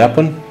a godly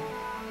apple?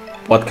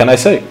 What can I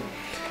say?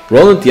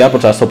 Roland the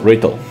apples are so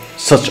brittle.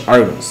 Such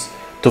arrogance.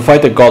 To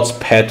fight a god's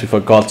pet with a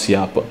god's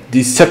apple.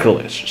 This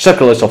sacrilege.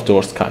 Sacrilege of the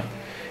worst kind.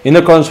 In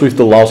accordance with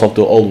the laws of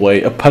the old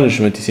way, a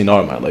punishment is in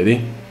order, my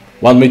lady.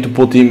 Want me to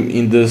put him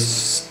in the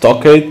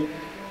stockade?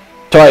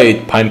 Try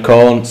it,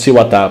 Pinecone, see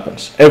what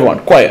happens. Everyone,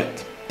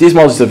 quiet. This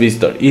mouse is a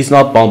visitor. He is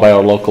not bound by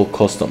our local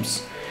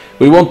customs.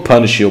 We won't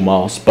punish you,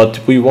 mouse,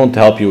 but we won't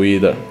help you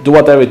either. Do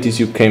whatever it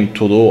is you came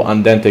to do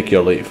and then take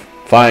your leave.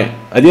 Fine.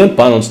 I didn't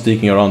plan on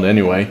sticking around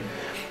anyway.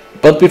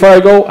 But before I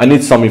go, I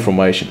need some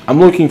information. I'm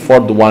looking for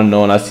the one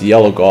known as the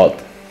Yellow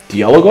God. The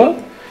Yellow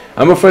God?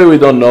 I'm afraid we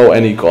don't know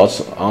any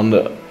gods on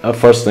a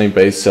first name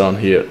basis around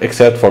here,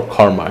 except for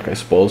Cormac, I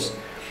suppose.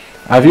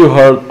 Have you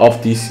heard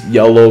of this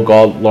Yellow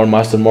God, Lord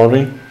Master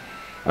Mordrin?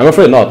 I'm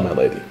afraid not, my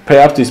lady.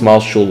 Perhaps this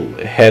mouse should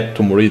head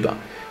to Merida.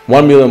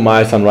 1,000,000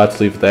 mice and rats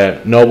live there.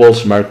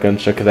 Nobles,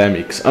 merchants,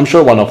 academics. I'm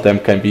sure one of them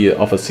can be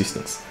of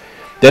assistance.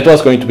 That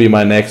was going to be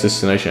my next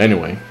destination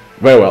anyway.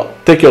 Very well.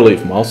 Take your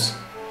leave, mouse.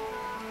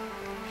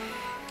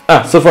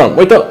 Ah, Saffron,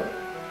 wait up!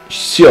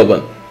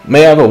 Siobhan,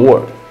 may I have a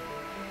word?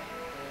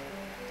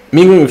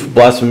 Mingling with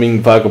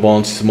blaspheming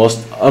vagabonds is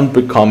most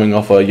unbecoming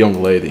of a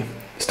young lady.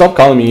 Stop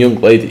calling me young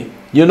lady.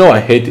 You know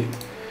I hate it.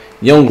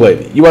 Young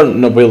lady, you are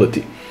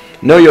nobility.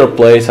 Know your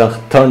place and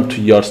turn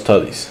to your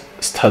studies.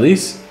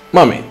 Studies?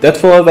 Mommy, that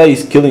theloladass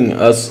is killing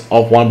us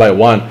off one by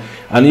one,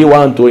 and you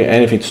aren't doing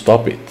anything to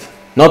stop it.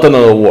 Not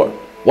another word.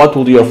 What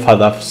would your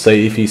father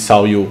say if he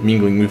saw you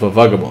mingling with a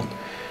vagabond?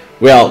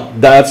 Well,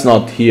 that's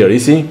not here,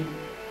 is he?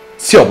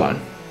 Siobhan.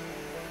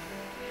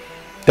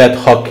 That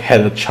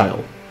hawk-headed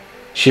child.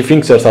 She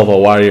thinks herself a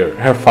warrior,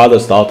 her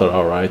father's daughter,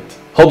 alright.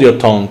 Hold your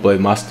tongue,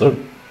 Blade Master.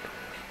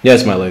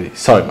 Yes, my lady.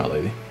 Sorry, my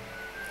lady.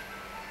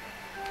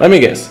 Let me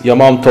guess, your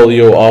mom told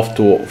you off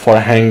for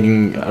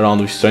hanging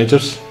around with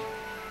strangers?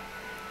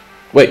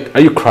 Wait,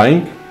 are you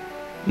crying?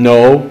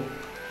 No.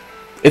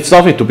 It's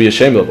nothing to be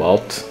ashamed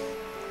about.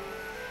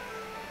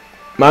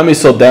 Mom is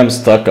so damn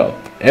stuck up.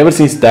 Ever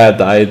since Dad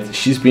died,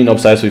 she's been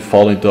obsessed with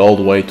following the old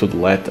way to the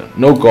letter.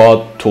 No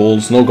god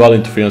tools, no god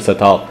interference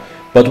at all.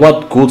 But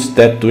what good's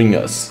that doing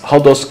us? How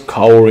does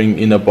cowering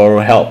in a burrow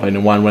help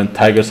anyone when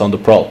Tiger's on the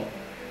prowl?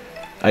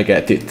 I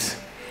get it.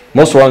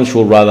 Most runners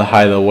would rather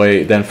hide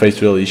away than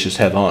face real issues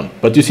head on.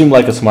 But you seem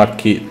like a smart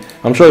kid.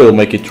 I'm sure you'll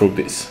make it through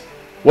this.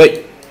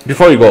 Wait,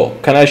 before you go,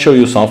 can I show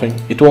you something?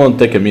 It won't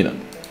take a minute.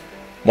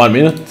 1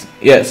 minute?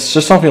 Yes,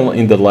 just something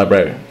in the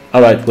library.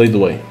 Alright, lead the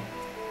way.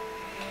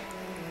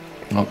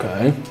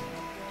 Okay.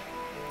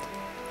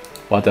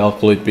 What else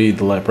could it be?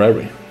 The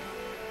library.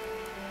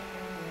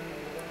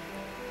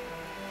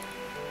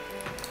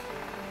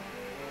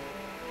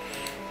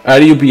 Are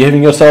you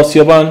behaving yourself,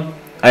 Siobhan?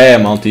 I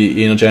am, Auntie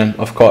Inogen,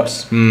 of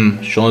course.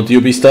 Shouldn't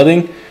you be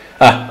studying?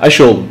 Ah, I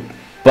should.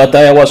 But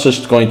I was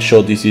just going to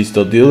show this is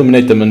the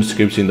illuminated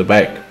manuscripts in the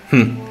back.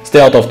 Stay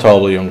out of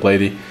trouble, young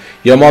lady.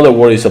 Your mother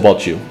worries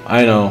about you.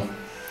 I know.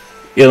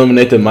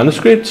 Illuminated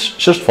manuscripts?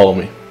 Just follow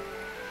me.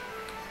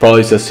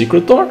 Probably it's a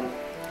secret door?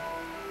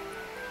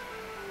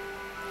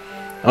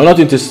 I'm not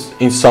interested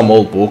in some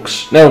old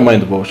books. Never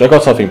mind the books, I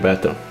got something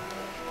better.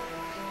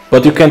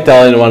 But you can't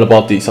tell anyone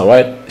about this,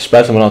 alright?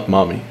 Especially not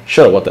Mommy.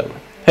 Sure, whatever.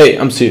 Hey,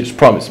 I'm serious,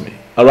 promise me.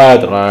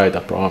 Alright, I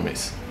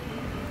promise.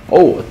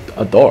 Oh,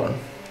 a door.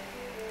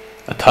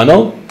 A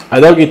tunnel? I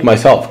dug it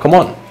myself, come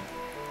on.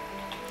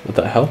 What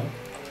the hell?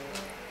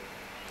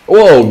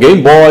 Whoa,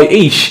 Game Boy,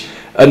 eesh.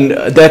 And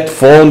that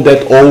phone,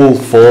 that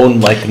old phone,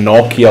 like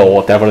Nokia or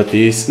whatever it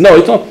is. No,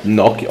 it's not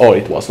Nokia. Oh,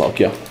 it was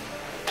Nokia.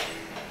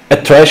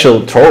 A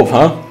treasure trove,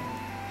 huh?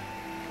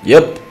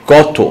 Yep,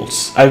 god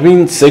tools. I've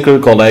been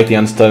secretly collecting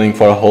and studying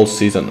for a whole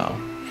season now.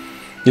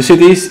 You see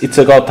this? It's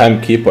a god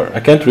timekeeper. I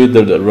can't read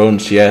the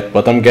runes yet,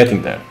 but I'm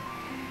getting there.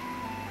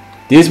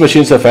 This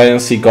machine's a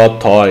fancy god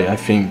toy, I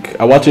think.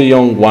 I watch a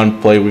young one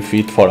play with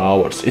it for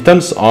hours. It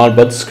turns on,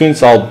 but the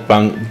screen's all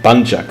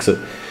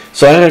banjaxed,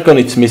 so I reckon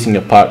it's missing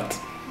a part.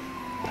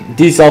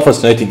 This is all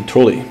fascinating,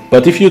 truly.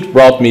 But if you'd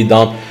brought me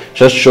down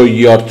just show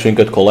your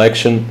trinket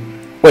collection...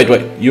 Wait,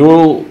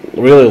 you'll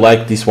really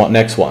like this one,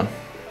 next one.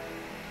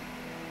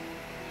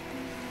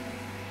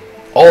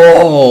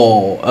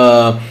 Oh,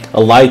 a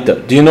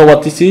lighter. Do you know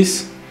what this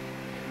is?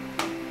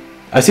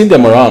 I've seen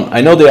them around. I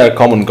know they are a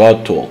common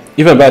god tool.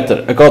 Even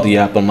better, a god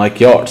weapon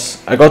like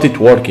yours. I got it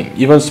working,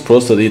 even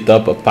spruced it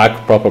up a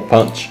pack proper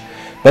punch.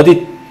 But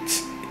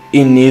it's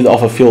in need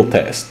of a field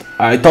test.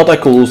 I thought I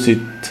could use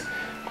it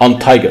on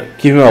Tiger.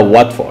 Give him a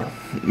what for?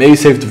 Maybe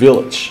save the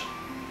village.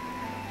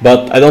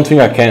 But I don't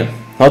think I can.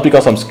 Not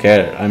because I'm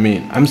scared. I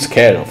mean, I'm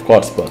scared, of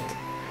course, but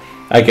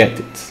I get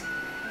it.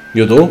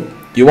 You do?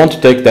 You want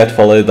to take that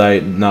fellow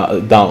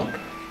down.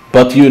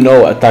 But you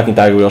know attacking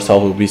Tiger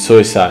yourself will be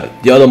suicide.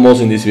 The other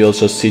moles in this village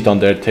just sit on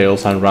their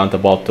tails and rant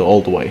about the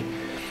old way.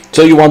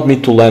 So you want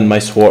me to lend my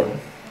sword?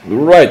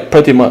 Right,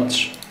 pretty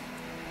much.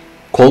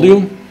 Call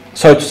you?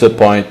 Sorry to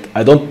disappoint,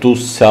 I don't do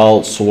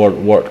sell sword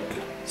work.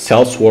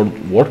 Sell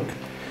sword work?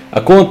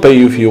 I couldn't pay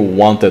you if you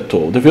wanted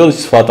to. The village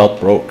is flat out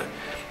broke.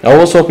 I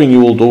was hoping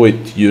you will do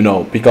it, you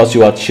know, because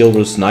you are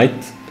Children's Knight.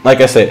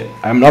 Like I said,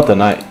 I'm not a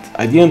knight.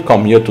 I didn't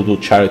come here to do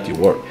charity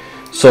work.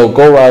 So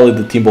go rally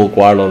the Timble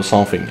Guard or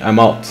something. I'm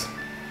out.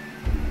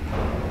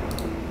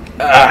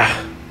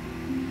 Ah!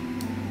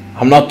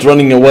 I'm not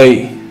running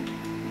away.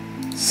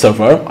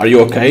 Server, are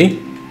you okay?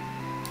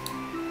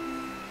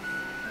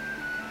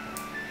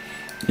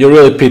 You're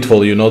really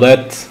pitiful, you know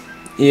that?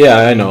 Yeah,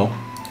 I know.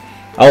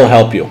 I'll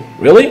help you.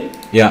 Really?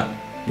 Yeah.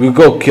 We'll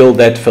go kill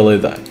that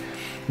fella.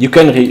 You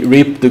can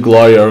reap the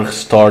glory or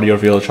restore your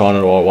village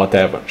honor or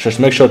whatever. Just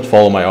make sure to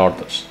follow my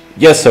orders.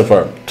 Yes,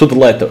 server. To the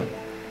letter.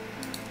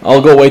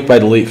 I'll go wait by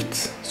the lift.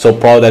 So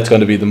probably that's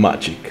gonna be the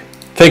magic.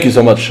 Thank you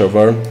so much,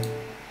 server.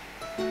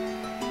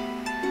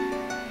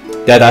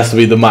 That has to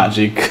be the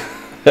magic.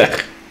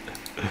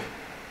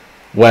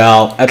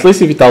 Well, at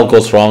least if it all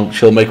goes wrong,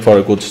 she'll make for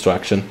a good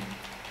distraction.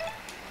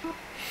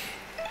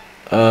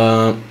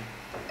 Oh,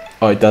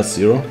 it does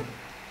 0.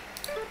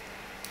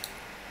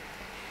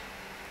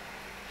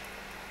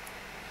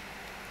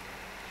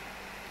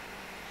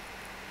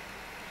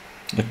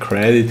 A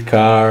credit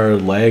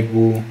card,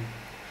 Lego.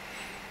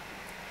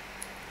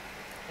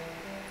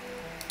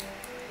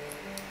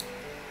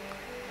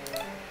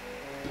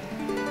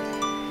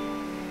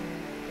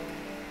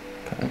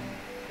 Okay.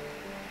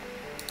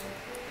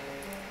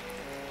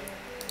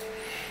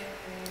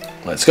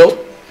 Let's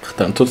go.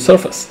 Return to the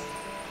surface.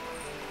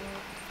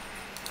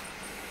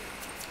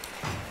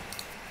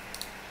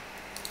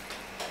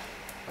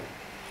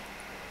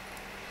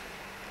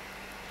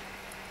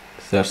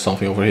 Is there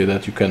something over here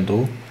that you can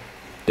do?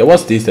 There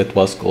was this that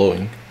was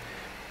glowing.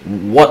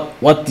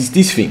 What is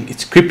this thing?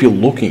 It's creepy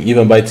looking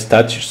even by its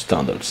statue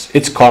standards.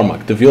 It's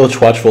Cormac, the village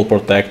watchful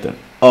protector.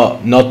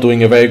 Oh, not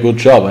doing a very good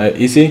job,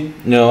 is he?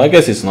 No, I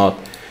guess it's not.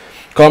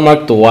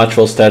 Cormac the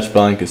watchful starts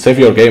spelling, save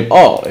your game.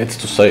 Oh, it's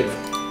to save.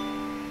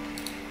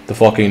 The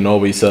fucking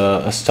no is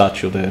a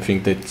statue. They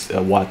think that's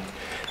a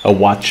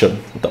watcher.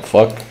 What the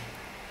fuck?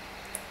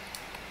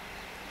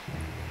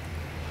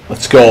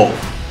 Let's go,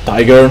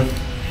 Tiger.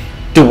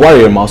 The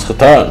warrior mouse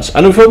returns,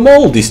 and with a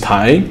mole this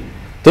time.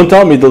 Don't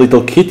tell me the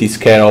little kitty is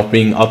scared of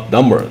being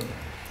outnumbered.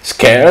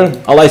 Scared?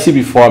 All I see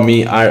before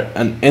me are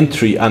an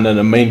entry and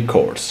a main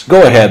course.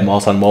 Go ahead,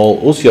 mouse and mole,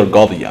 use your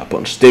godly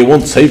weapons. They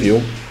won't save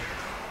you.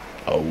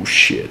 Oh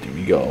shit, here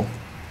we go.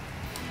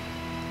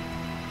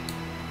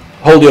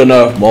 Hold your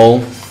nerve,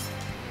 mole.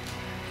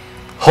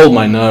 Hold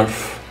my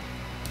nerve.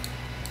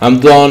 I'm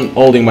done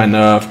holding my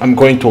nerve. I'm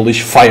going to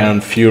unleash fire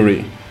and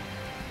fury.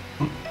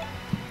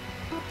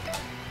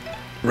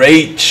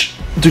 Rage.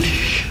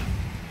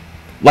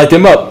 Light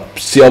him up,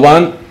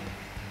 Sylvan.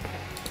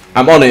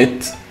 I'm on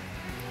it.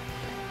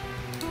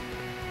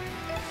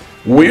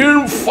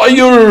 We're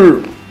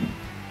fire.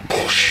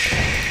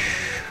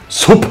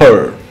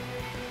 Super.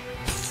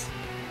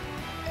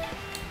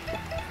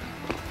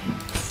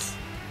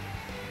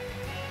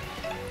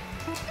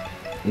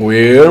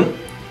 We're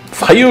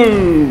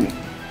fire.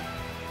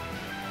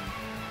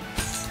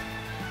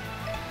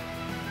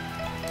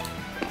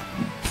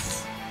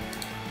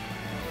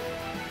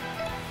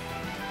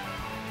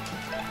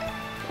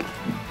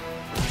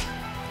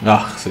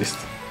 Ah, resist.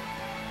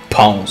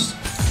 Pounce.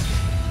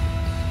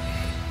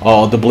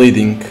 Oh, the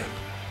bleeding.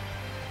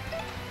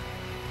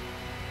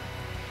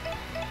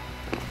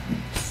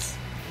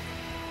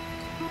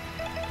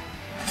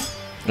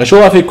 I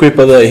should have equipped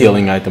a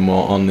healing item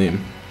on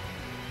him.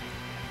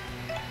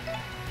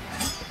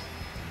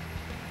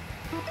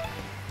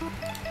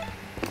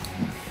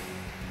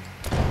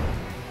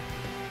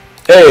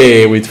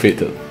 Hey, we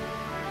defeated.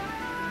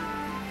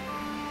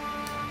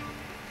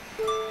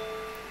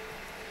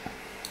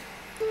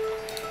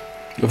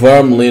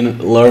 Worm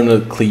learner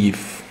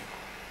cleave.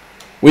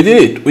 We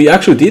did it. We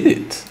actually did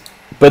it.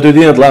 But we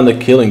didn't land a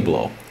killing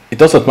blow. It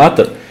doesn't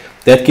matter.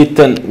 That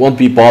kitten won't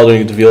be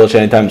bothering the village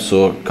anytime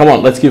soon. Come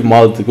on, let's give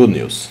Mother the good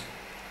news.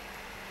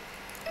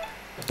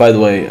 By the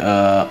way,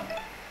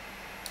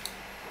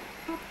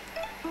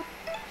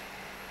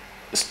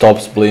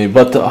 stops bleeding,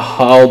 but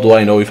how do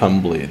I know if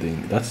I'm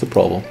bleeding? That's the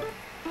problem.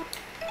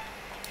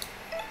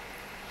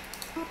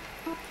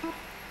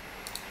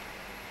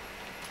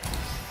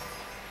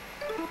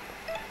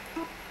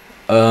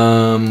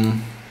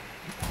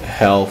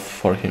 Health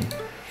for him,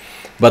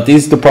 but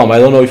this is the problem. I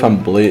don't know if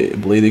I'm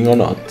bleeding or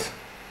not.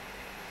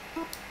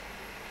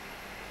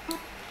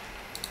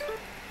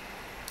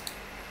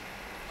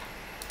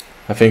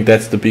 I think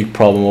that's the big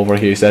problem over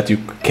here, is that you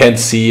can't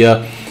see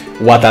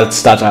what are the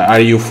stats. Are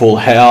you full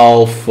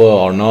health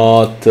or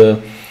not?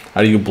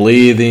 Are you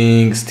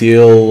bleeding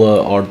still,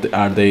 or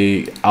are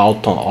they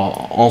out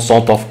on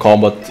sort of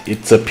combat?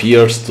 It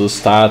appears to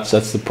stats.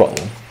 That's the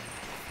problem.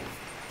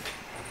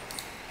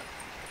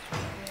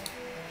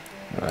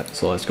 Alright,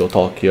 so let's go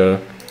talk here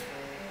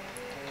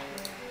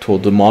to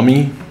the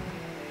mommy.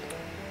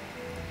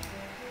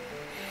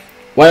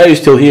 Why are you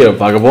still here,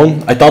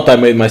 vagabond? I thought I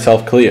made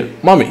myself clear.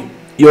 Mommy,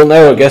 you'll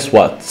never guess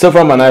what.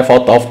 Sevram and I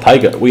fought off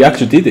Tiger. We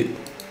actually did it.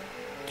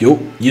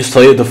 You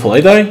slayed the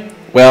Flayday?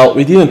 Well,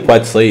 we didn't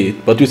quite slay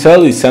it, but we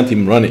sadly sent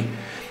him running.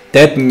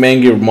 That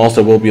Mangir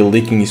monster will be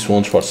licking his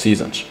wounds for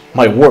seasons.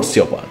 My word,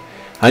 Siobhan.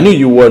 I knew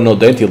you were no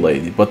dainty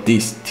lady, but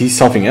this is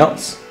something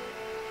else.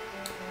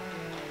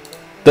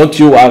 Don't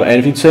you have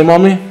anything to say,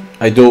 mommy?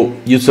 I do.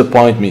 You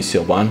disappoint me,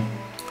 Siobhan.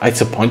 I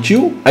disappoint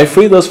you? I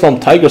freed us from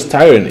Tiger's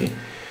tyranny.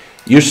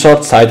 You're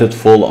short-sighted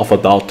fool of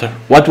a daughter.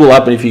 What will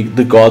happen if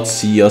the gods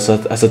see us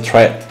as a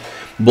threat?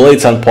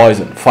 Blades and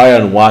poison, fire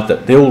and water,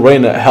 they will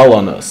rain hell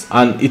on us,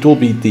 and it will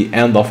be the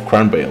end of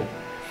Cranbale.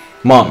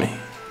 Mommy,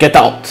 get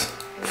out!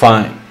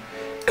 Fine.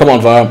 Come on,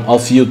 Varm, I'll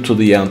see you to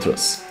the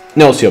entrance.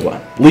 No,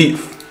 Siobhan,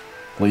 leave.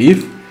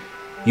 Leave?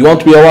 You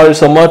want to be a warrior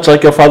so much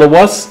like your father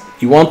was?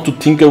 You want to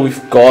tinker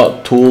with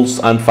god tools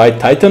and fight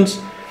titans?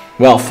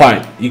 Well,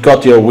 fine, you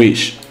got your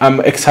wish.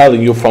 I'm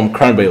exiling you from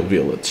Cranbale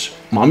village.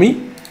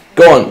 Mommy?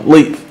 Go on,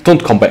 leave,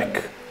 don't come back.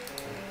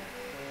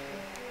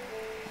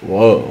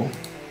 Whoa.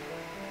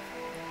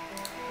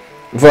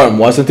 Worm,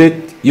 wasn't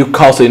it? You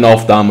caused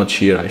enough damage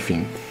here, I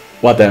think.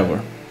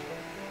 Whatever.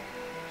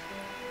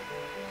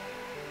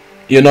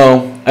 You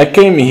know, I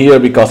came here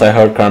because I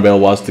heard Cranbale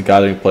was the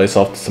gathering place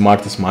of the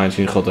smartest minds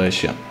in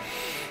Rhodesia.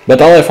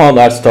 But all I found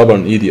are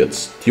stubborn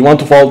idiots. Do you want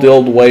to follow the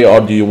old way,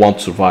 or do you want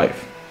to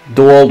survive?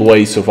 The old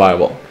way is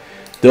survival.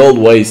 The old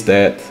way is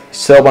dead.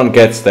 Someone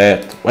gets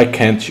that. Why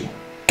can't you?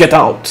 Get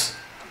out!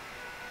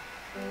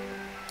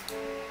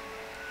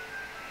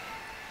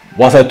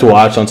 Was I too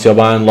harsh on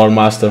Siobhan, Lord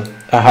Master?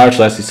 A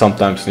harshness is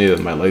sometimes needed,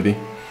 my lady.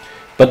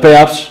 But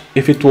perhaps,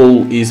 if it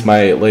will ease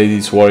my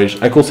lady's worries,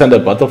 I could send a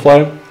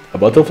butterfly,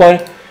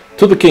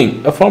 to the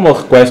king, a formal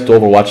request to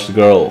overwatch the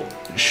girl,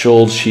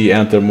 should she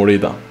enter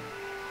Murida.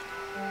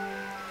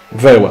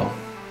 Very well.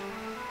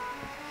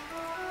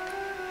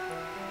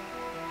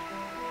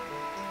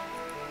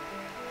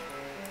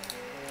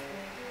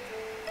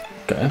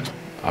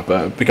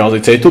 Okay, because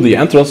it says to the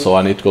entrance, so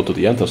I need to go to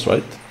the entrance,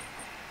 right?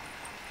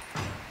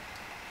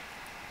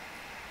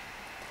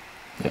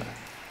 Yeah.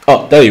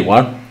 Oh, there you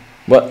are.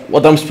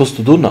 What am I supposed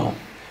to do now?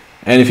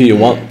 Anything you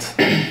want.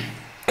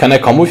 Can I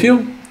come with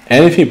you?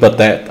 Anything but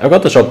that. I've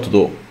got a job to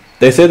do.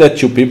 They say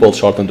that you people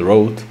shorten the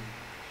road.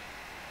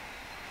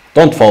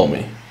 Don't follow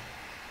me.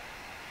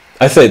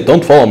 I said,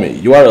 don't follow me.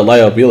 You are a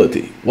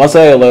liability. Was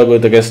I a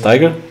liability against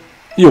Tiger?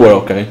 You were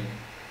okay.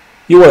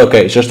 You were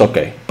okay, just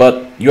okay.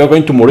 But you are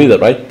going to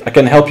Murida, right? I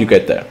can help you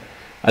get there.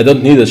 I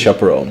don't need a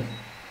chaperone.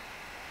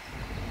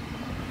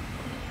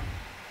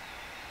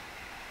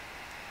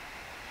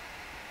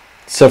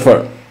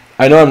 Suffer.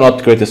 I know I'm not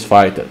the greatest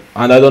fighter,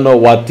 and I don't know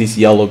what this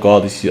yellow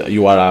god is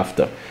you are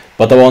after,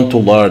 but I want to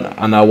learn,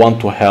 and I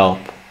want to help.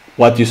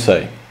 What do you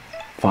say?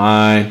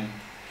 Fine.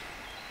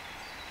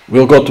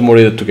 We'll go to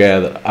Murida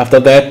together. After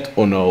that,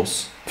 who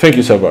knows? Thank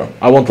you, Suffer.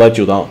 I won't let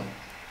you down.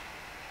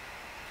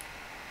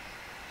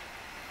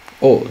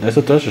 Oh, there's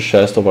a treasure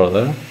chest over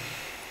there.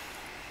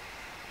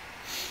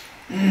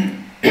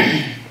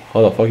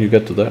 How the fuck you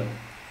get to there?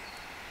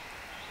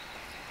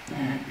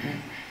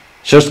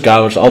 Just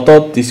cowards. I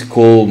thought this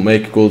could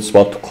make a good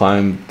spot to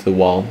climb the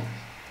wall.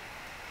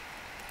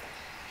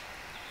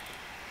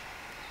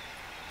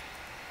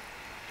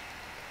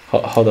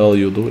 How the hell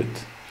you do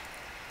it?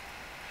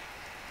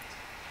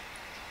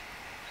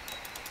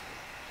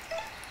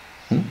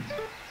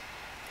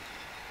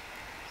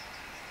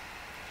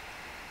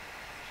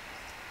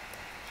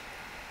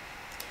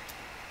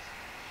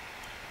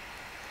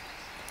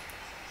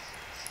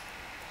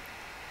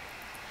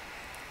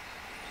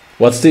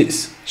 What's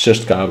this?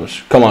 Just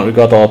garbage. Come on, we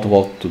got a lot of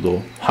work to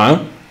do.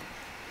 Huh?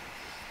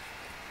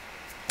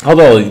 How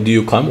the hell do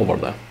you climb over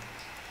there?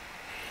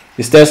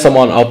 Is there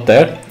someone up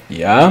there?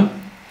 Yeah?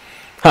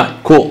 Huh,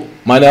 cool.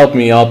 Might help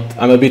me out.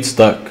 I'm a bit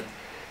stuck.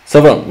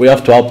 Severin, we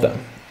have to help them.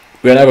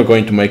 We are never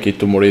going to make it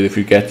to Murida if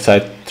we get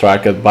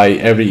sidetracked by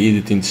every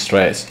idiot in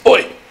distress.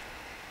 Oi!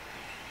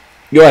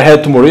 You are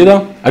headed to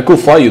Murida? I could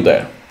fly you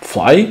there.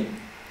 Fly?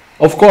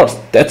 Of course,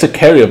 that's a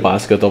carrier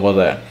basket over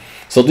there.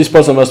 So this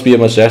person must be a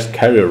majestic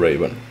carrier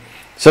raven.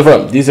 So far,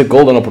 this is a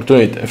golden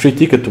opportunity, a free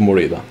ticket to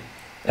Morida.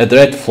 A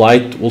direct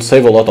flight will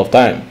save a lot of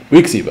time,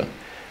 weeks even.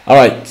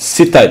 Alright,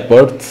 sit tight,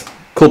 bird.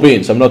 Cool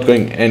beans, I'm not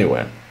going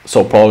anywhere.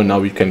 So probably now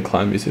we can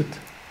climb, is it?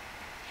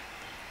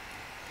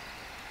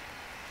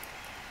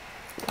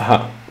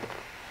 Aha.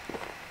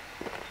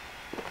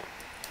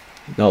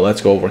 Now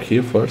let's go over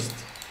here first.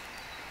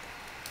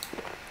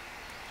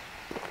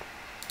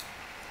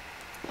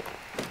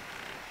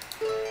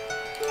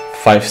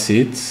 Five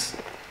seats.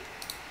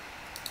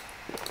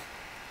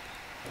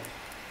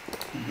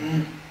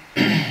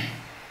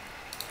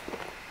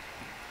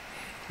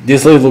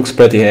 This lift looks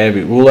pretty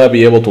heavy. Will I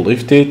be able to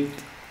lift it?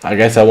 I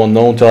guess I won't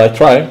know until I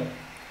try.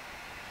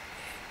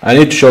 I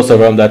need to show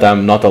Saga that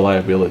I'm not a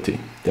liability.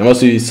 There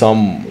must be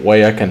some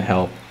way I can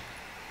help.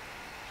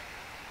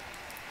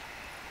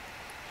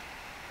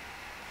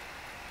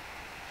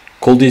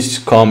 Could this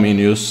come in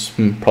use?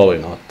 Probably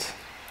not.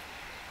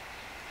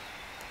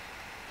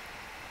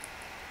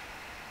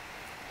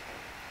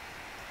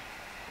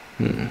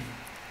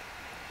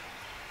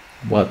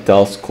 What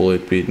else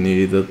could it be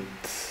needed?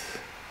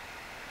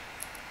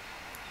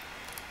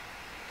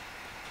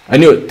 I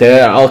knew it.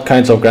 There are all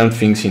kinds of grand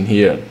things in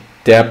here.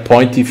 There are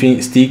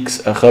pointy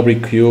sticks, a rubbery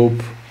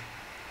cube.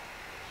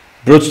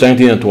 Brute strength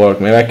didn't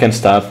work. Maybe I can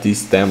start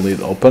this damn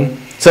lid open.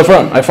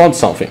 Saffron, I found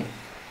something.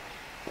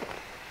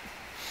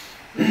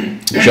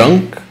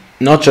 Junk?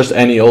 Not just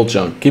any old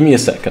junk. Give me a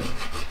second.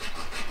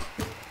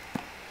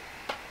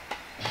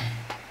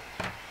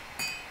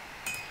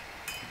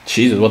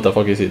 Jesus, what the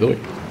fuck is he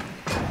doing?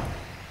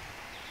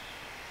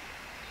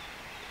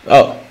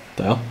 Oh,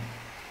 the hell.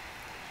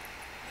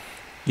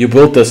 You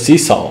built a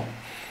seesaw.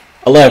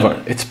 A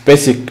lever. It's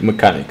basic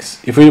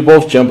mechanics. If we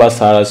both jump as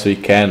hard as we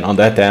can on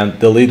that end,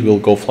 the lead will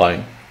go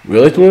flying.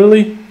 Will it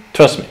really?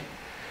 Trust me.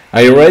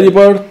 Are you ready,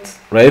 Bert?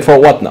 Ready for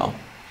what now?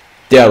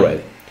 They are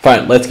ready.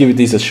 Fine, let's give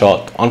this a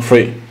shot. On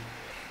 3.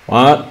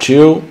 1,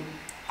 2.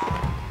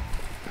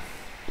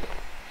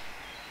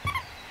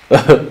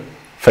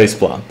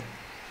 Faceplant.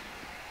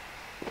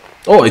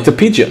 Oh, it's a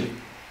pigeon.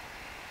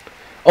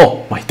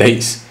 Oh, my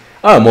days.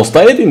 I almost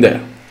died in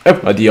there.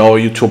 Idea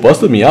you two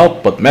busted me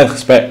out, but mad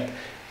respect.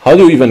 How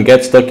do you even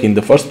get stuck in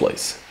the first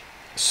place?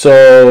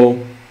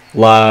 So,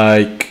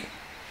 like,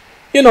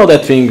 you know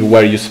that thing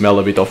where you smell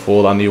a bit of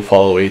food and you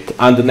follow it,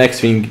 and the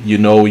next thing you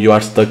know you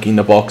are stuck in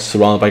a box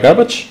surrounded by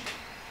garbage?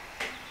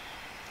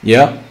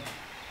 Yeah?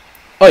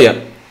 Oh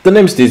yeah, the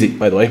name's Dizzy,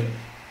 by the way.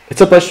 It's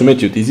a pleasure to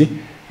meet you, Dizzy.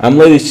 I'm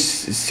Lady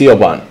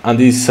Sioban, and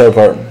this is Sir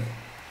Vern.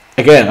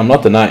 Again, I'm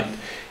not the knight.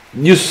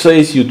 You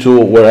say you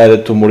two were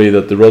headed to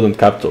Morida, the rodent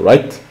capital,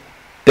 right?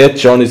 That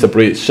journey is a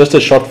breeze, just a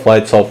short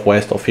flight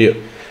southwest of here.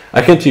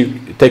 I can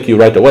take you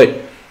right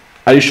away.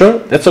 Are you sure?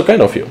 That's so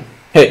kind of you.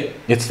 Hey,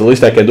 it's the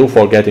least I can do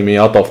for getting me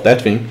out of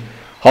that thing.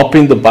 Hop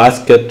in the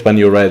basket when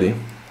you're ready.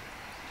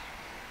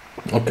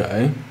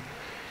 Okay.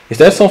 Is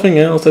there something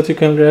else that you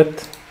can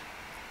get?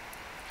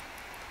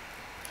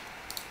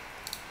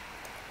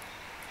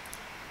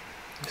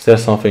 Is there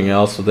something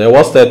else? There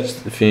was that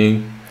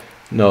thing.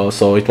 No,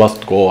 so it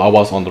was go. I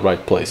was on the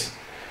right place.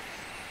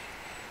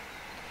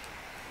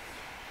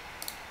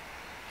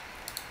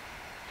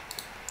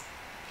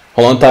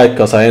 Hold on tight,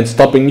 cause I ain't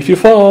stopping if you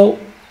fall.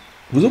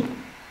 Zoop,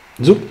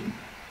 zoop.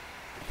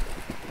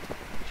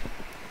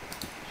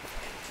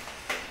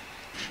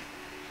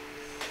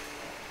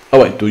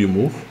 Oh wait, do you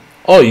move?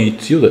 Oh,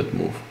 it's you that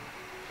move.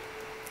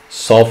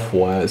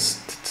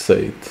 Southwest,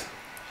 say it.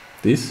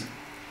 This?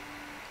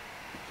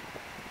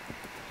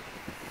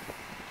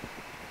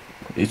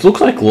 It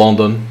looks like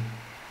London.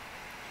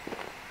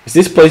 Is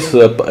this place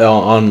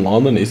on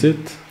London, is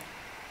it?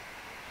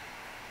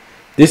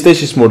 This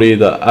station is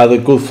Morida. Had a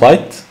good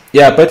flight?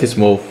 Yeah, I bet it's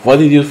smooth. What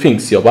did you think,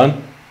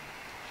 Sioban?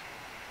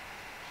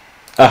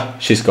 Ah,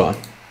 she's gone.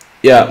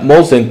 Yeah,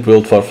 moles ain't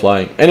built for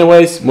flying.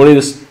 Anyways,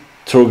 Morida's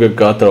through a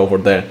gutter over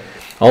there.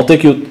 I'll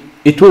take you.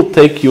 It will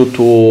take you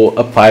to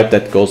a pipe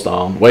that goes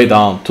down, way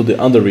down, to the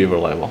under river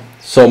level.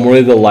 So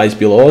Morida lies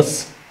below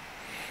us?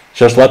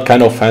 Just what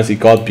kind of fancy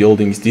god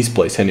building is this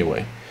place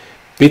anyway?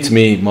 Beats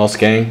me, Mouse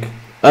Gang.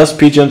 Us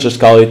pigeons just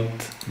call it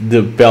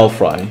the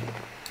Belfry.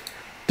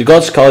 The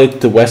gods call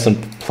it the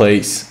Western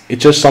Place.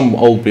 It's just some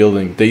old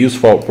building they use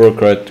for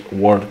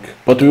work,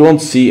 but we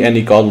won't see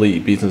any godly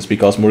business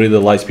because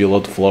Morida lies below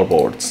the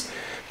floorboards.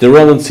 The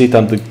rodent sit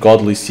and the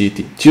godly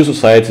city, two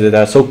societies that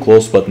are so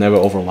close but never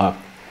overlap.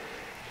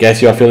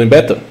 Guess you are feeling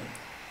better?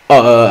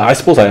 I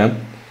suppose I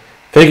am.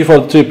 Thank you for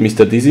the trip,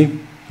 Mr. Dizzy.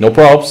 No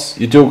props,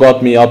 you two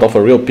got me out of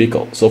a real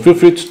pickle, so feel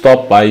free to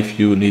stop by if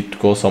you need to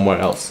go somewhere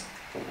else.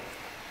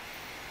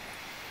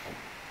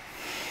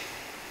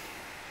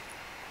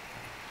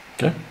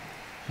 Okay,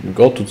 we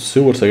go to the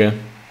sewers again.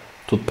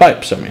 To the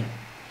pipes, I mean.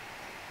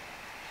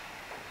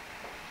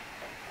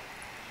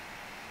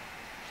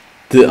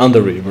 The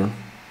under river.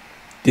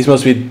 This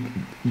must be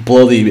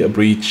bloody a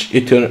breach.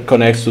 It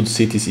connects to the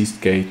city's east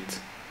gate.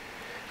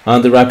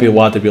 And the rapid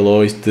water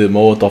below is the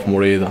moat of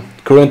Morida.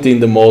 Current in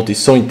the moat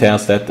is so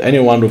intense that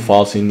anyone who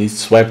falls in is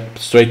swept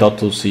straight out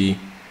to sea.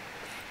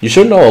 You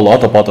should know a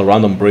lot about a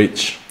random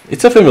bridge.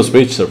 It's a famous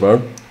bridge,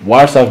 server.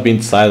 Wars have been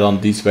decided on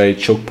this very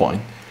choke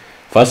point.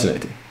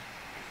 Fascinating.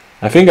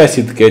 I think I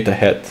see the gate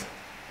ahead.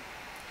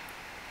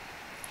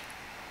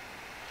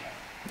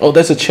 Oh,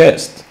 there's a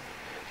chest.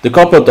 The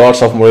copper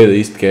doors of Morida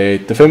East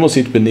Gate. The famous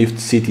city beneath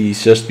the city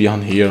is just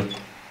beyond here.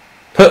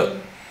 Huh!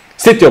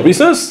 State your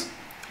business?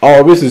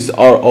 Our business is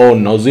our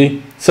own,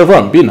 nosy.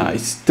 Severn, be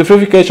nice. The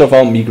purification of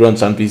all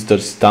migrants and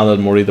visitors is standard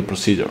Morida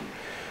procedure.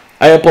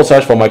 I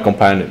apologize for my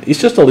companion.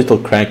 He's just a little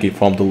cranky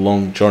from the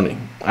long journey.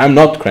 I'm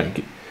not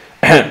cranky.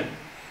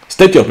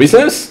 State your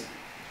business?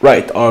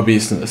 Right, our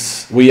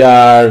business. We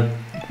are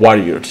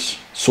warriors.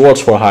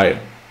 Swords for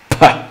hire.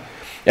 Pah!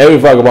 Every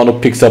vagabond who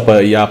picks up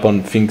a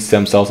weapon thinks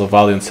themselves a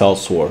valiant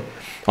sellsword.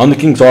 On the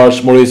king's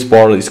orders, Morida's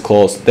border is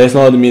closed. There's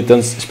no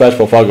admittance, especially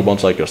for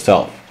vagabonds like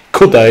yourself.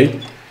 Could I?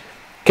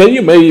 Can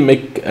you maybe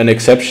make an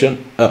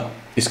exception?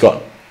 It's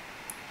gone.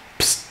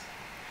 Psst.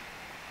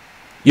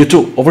 You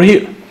two, over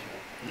here.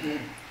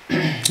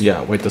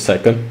 Yeah, wait a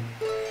second.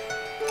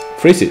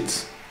 Free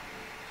seats.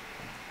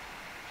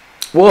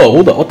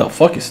 Whoa, what the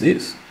fuck is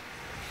this?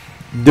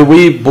 The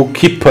wee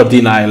bookkeeper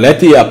deny.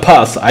 Let you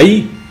pass.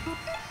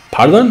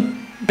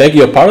 Pardon? Beg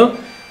your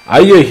pardon?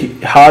 Are you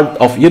hard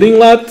of hearing,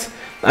 lad?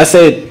 I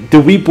said, the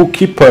wee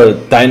bookkeeper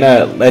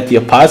deny. Let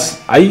you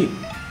pass.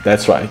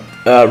 That's right.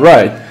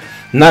 Right.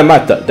 No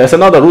matter. There's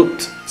another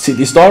route. See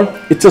this door?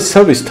 It's a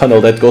service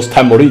tunnel that goes to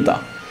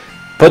Morida.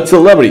 But it's a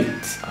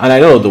labyrinth, and I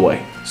know the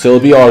way. So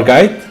you'll be our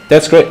guide?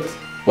 That's great.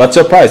 What's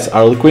your price,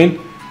 Harley Quinn?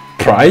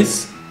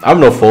 Price? I'm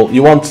no fool.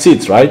 You want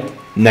seats, right?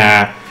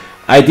 Nah.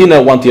 I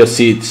didn't want your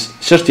seats.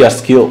 Just your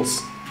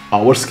skills.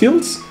 Our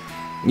skills?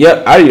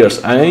 Yeah,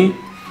 ours, eh?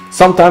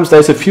 Sometimes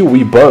there's a few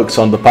wee bugs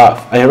on the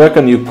path. I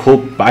reckon you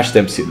could bash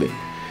them silly.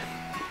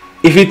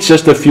 If it's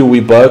just a few wee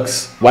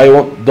bugs, why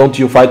don't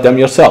you fight them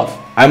yourself?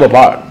 I'm a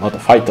bard, not a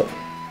fighter.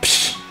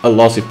 Psh, a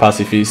lousy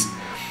pacifist.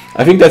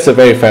 I think that's a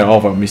very fair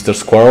offer, Mr.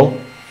 Squirrel.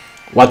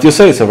 What do you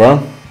say,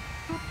 Severn?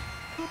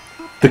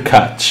 The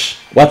catch.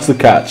 What's the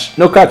catch?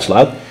 No catch,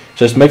 lad.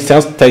 Just makes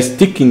sense to stay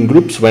stick in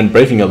groups when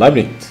braving a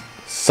labyrinth.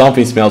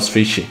 Something smells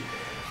fishy.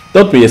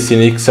 Don't be a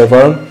cynic,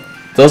 Severn.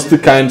 Does the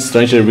kind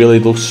stranger really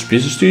look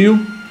suspicious to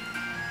you?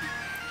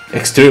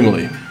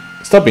 Extremely.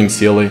 Stop being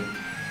silly.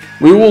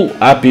 We will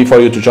happy for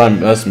you to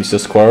join us, Mr.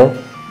 Squirrel.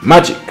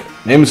 Magic.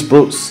 Name is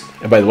Bruce.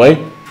 And by the way,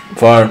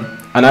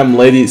 and I'm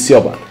Lady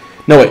Siobhan.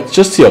 No wait,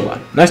 just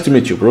Siobhan. Nice to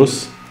meet you,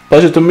 Bruce.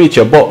 Pleasure to meet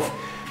you both.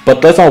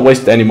 But let's not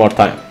waste any more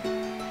time.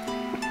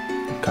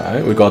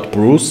 Okay, we got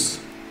Bruce.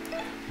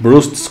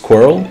 Bruce the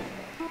Squirrel.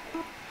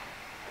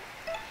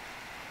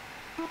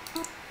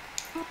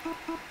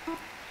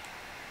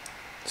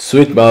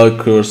 Sweet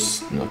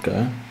Balcurs.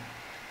 Okay.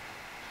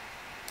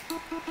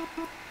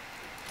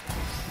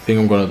 I think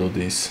I'm gonna do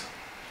this.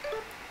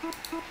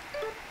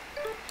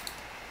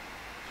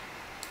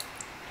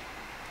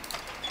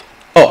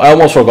 Oh, I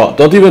almost forgot.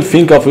 Don't even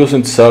think of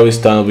using the service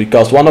tunnel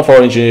because one of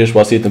our engineers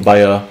was eaten by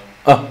a...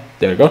 Ah,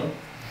 there you go.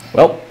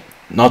 Well,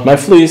 not my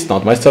fleece,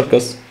 not my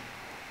circus.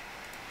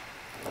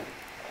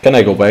 Can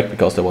I go back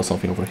because there was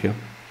something over here?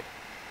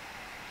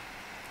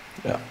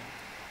 Yeah.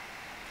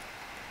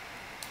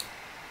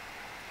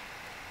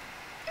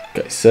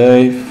 Okay,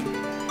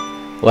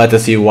 save. Let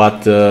us see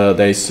what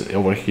there is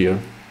over here.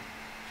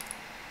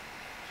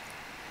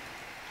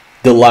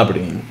 The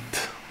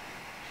labyrinth.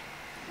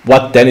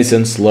 What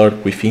denizens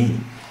lurk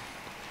within?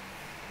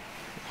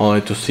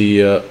 Only to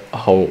see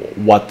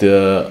what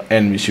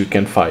enemies you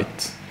can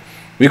fight.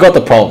 We got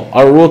a problem.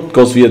 Our route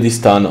goes via this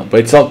tunnel,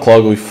 but it's all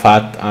clogged with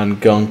fat and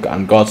gunk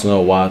and gods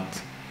know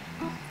what.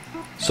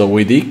 So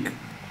we dig.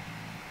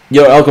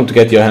 You're welcome to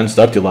get your hands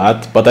dirty,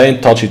 lad, but I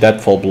ain't touching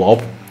that full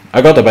blob.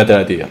 I got a better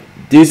idea.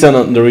 This is an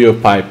under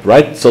pipe,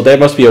 right? So there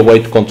must be a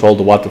way to control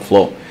the water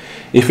flow.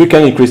 If we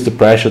can increase the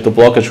pressure, the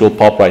blockage will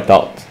pop right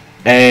out.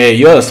 Hey,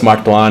 you're a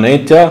smart one,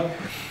 ain't ya?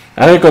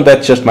 I reckon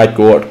that just might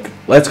work.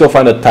 Let's go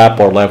find a tap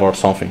or lever or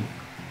something.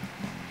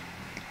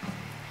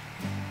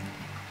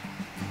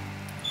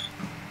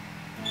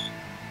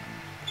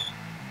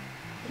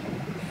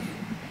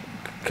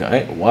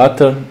 Okay,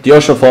 water. The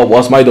ocean floor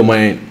was my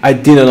domain. I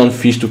didn't own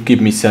fish to keep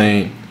me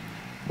sane.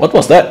 What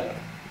was that?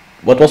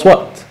 What was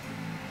what?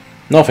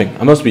 Nothing.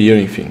 I must be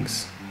hearing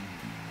things.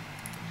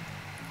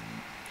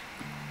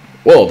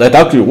 Whoa, that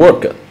actually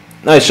worked.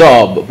 Nice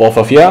job, both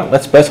of you.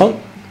 Let's pass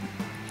on.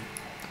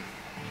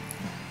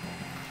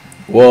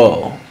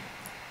 Whoa.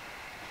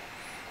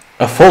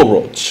 A full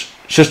roach.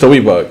 Just a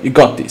wee bug. You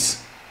got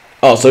this.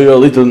 Oh, so you're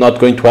literally not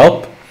going to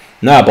help?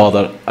 Nah,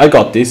 bother. I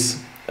got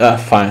this.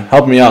 Fine.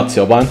 Help me out,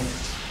 Siobhan.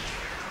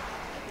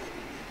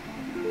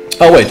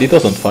 Oh wait, it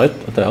doesn't fight.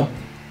 What the hell?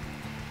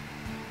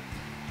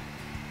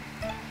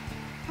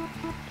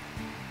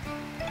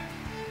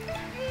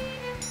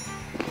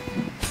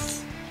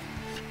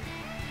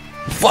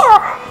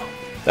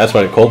 That's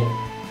very cool.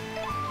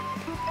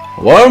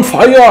 Warm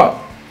fire!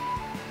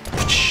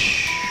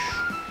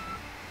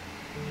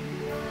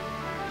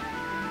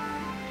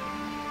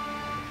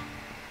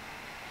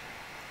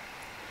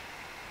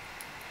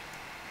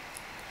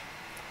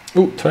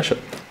 Ooh, treasure.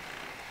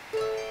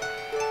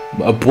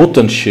 A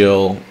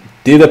potential.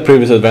 Did a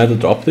previous adventure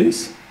drop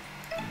this?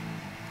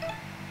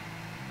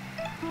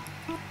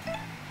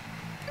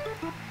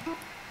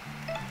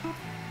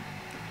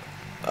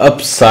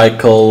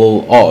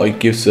 Upcycle. Oh, it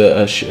gives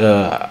a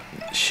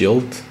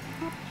shield.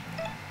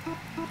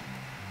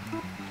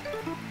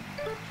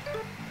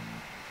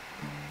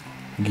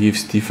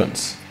 Gives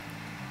defense.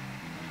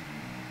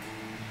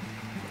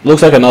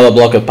 Looks like another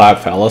blocked pipe,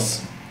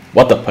 fellas.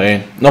 What a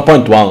pain. No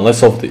point one. Let's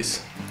solve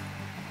this.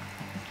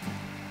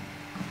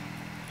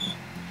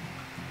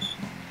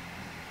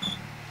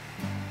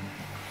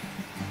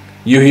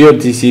 You hear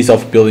disease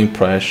of building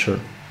pressure.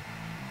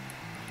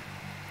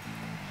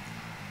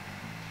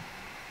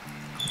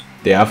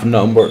 They have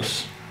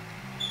numbers.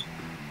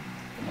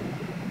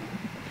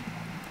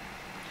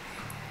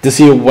 The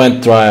sea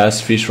went dry as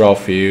fish raw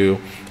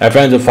fuel. I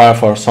ran the fire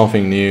for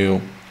something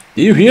new.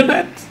 Do you hear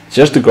that?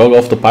 Just the grog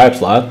of the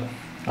pipes, lad.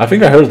 I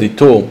think I heard it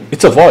too.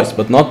 It's a voice,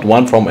 but not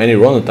one from any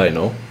rodent I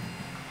know.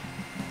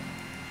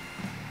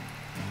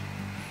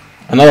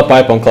 Another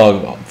pipe on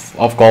cloud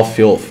of golf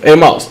filth. Hey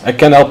mouse, I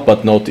can't help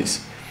but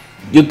notice.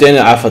 You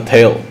didn't have a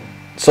tail.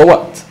 So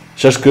what?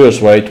 Just curious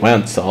where it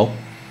went, Sal.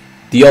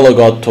 The Yellow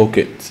God took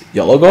it.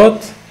 Yellow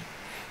God?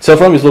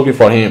 Selfram is looking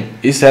for him.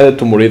 He's headed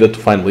to Merida to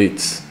find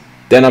leads.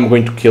 Then I'm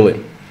going to kill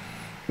him.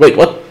 Wait,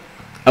 what?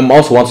 A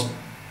mouse wants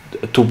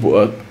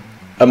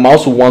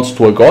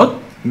to a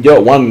god?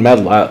 You're one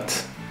mad lad.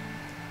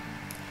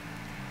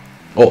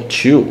 Oh,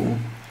 chew.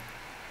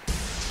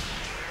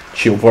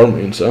 Chew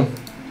vermins, huh?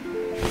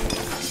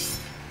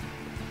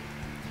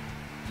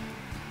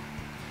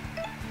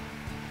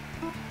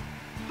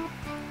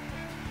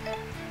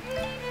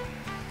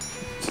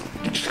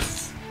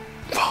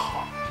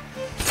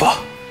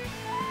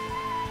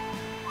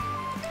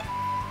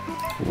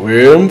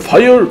 Worm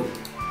fire!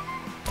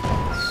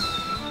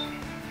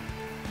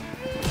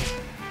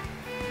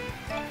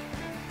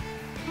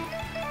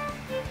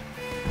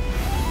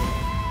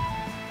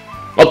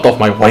 Out of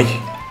my way!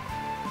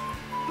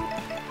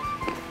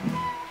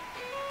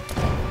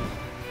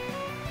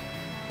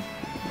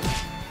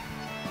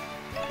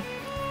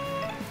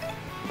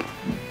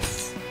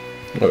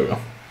 There we go.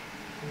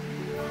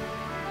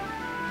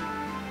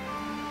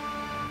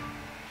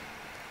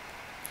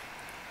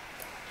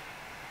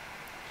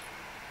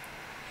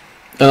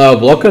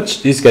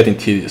 Blockage is getting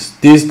tedious.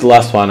 This is the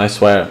last one, I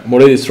swear.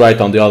 Merida is right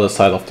on the other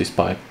side of this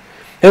pipe.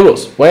 Hey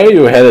Bruce, why are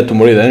you headed to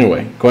Merida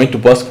anyway? Going to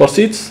busk for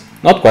seats?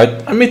 Not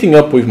quite. I'm meeting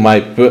up with my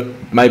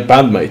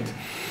bandmate.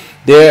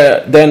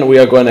 Then we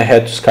are going to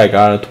head to Sky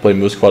Garden to play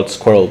music for the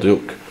Squirrel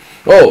Duke.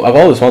 Oh, I've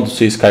always wanted to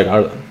see Sky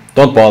Garden.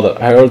 Don't bother,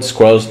 I heard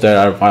squirrels there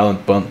are a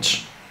violent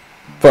bunch.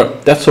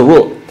 That's a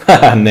rule.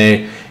 Haha,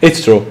 nay,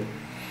 it's true.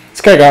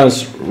 Sky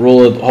Garden's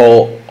ruled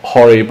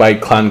hoary by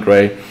Clan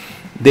Grey.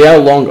 They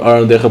have long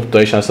earned their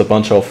reputation as a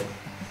bunch of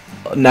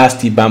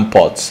nasty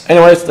bampods.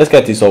 Anyways, let's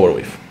get this over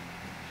with.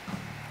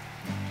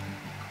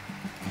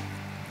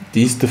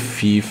 This is the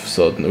thief,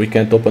 so we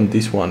can't open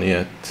this one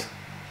yet.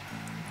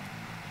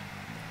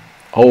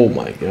 Oh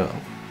my god.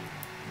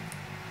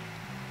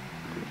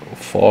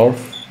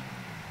 Fourth.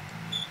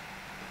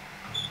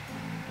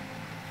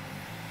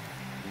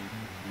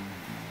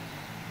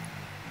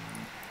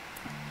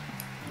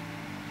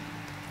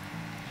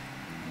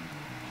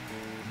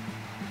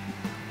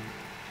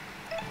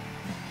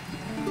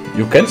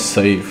 You can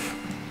save.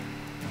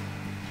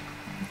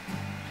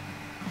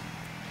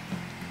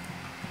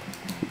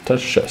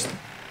 Touch chest.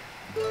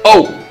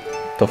 Oh!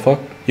 The fuck?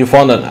 You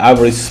found an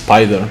average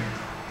spider.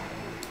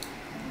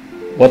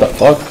 What the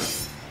fuck?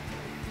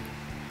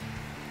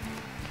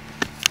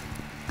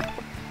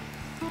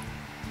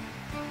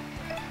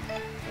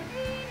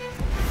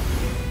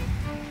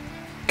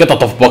 Get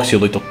out of box, you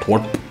little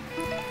twerp.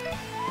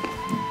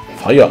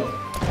 Fire.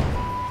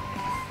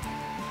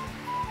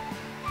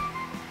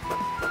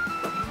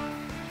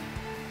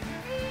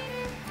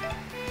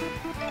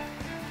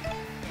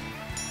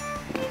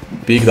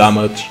 Big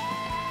damage.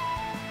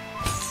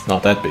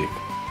 Not that big.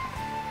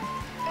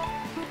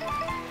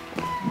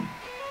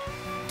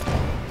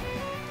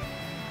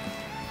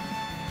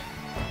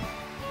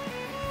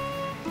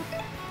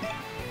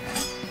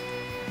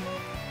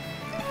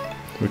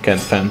 We can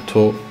fan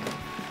too.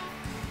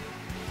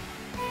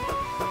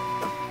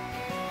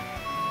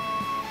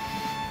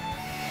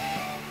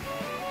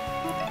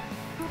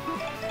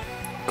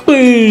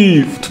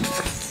 Cleave!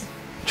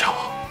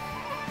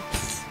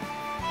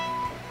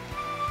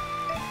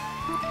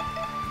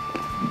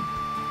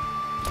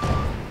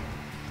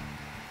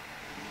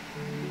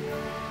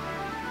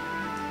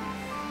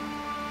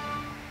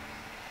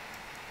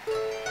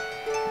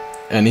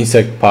 An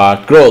insect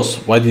part. Gross!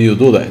 Why did you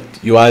do that?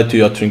 You added to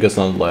your trinkets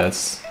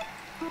nonetheless.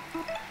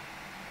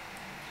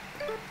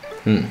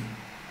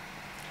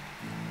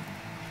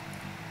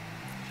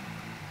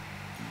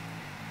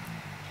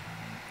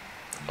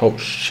 Oh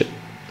shit.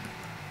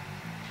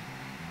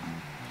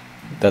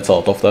 That's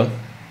out of them.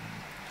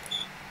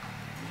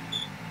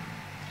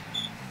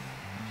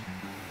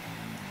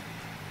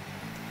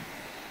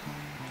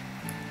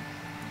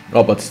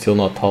 Oh, but still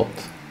not out.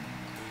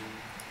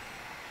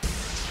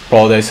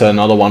 Oh, there's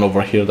another one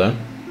over here then.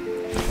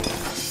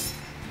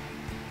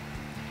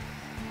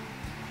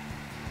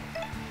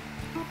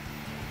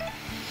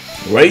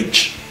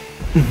 Rage.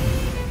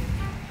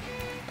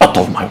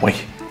 of my way.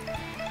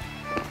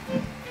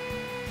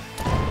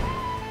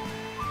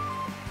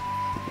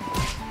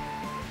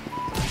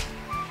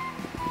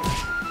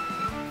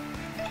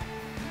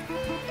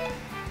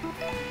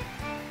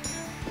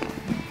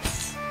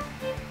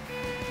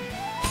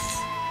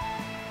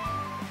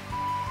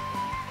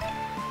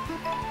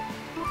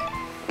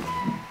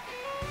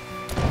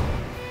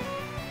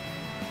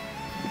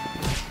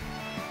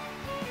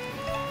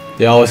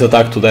 They always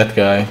attack to that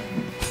guy,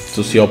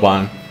 to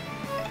Siobhan.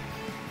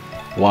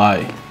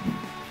 Why?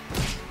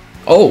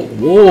 Oh,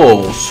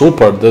 whoa,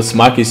 super! The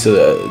smack is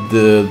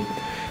the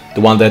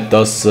one that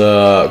does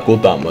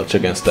good damage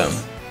against them.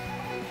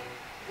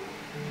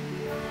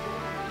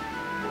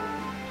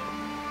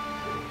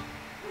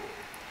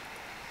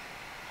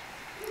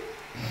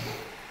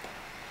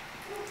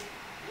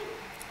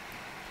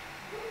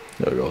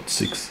 There we go,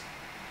 6.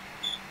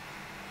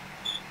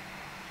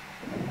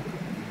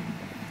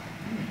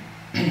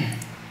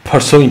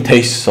 Pursuing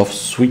tastes of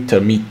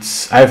sweeter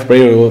meats. I have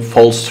brave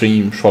fall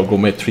stream for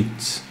gourmet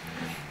treats.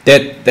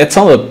 That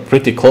sounded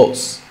pretty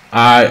close.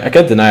 I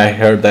can't deny I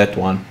heard that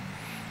one.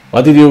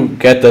 What did you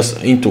get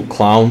us into,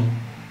 clown?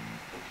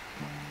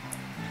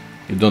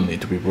 You don't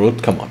need to be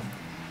rude, come on.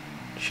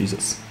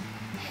 Jesus.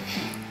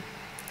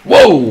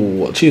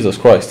 Whoa! Jesus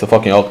Christ, the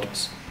fucking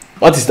octopus.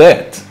 What is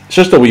that? It's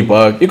just a wee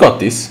bug, you got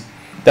this.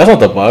 That's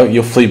not a bug,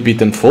 you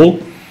flea-bitten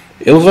fool.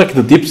 It looks like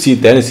the deep-sea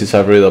denises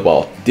I've read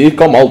about. Did it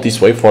come all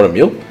this way for a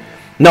meal?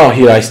 Now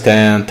here I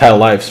stand, 10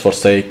 lives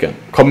forsaken.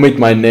 Commit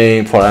my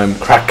name, for I am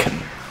Kraken.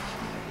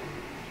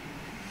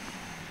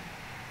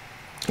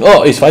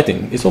 Oh, he's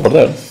fighting. He's over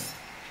there.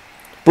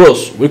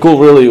 Bruce, we could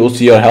really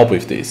use your help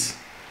with this.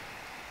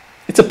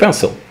 It's a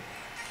pencil.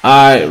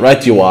 Aye,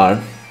 right you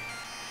are.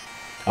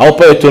 I'll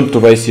pay a turn to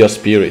raise your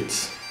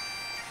spirits.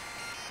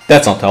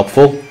 That's not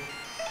helpful.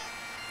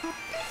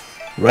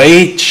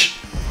 Rage!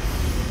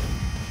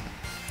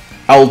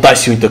 I'll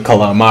dice you into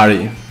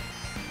calamari.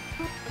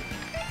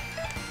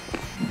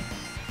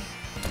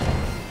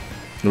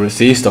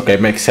 Resist, okay,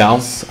 makes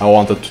sense. I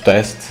wanted to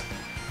test.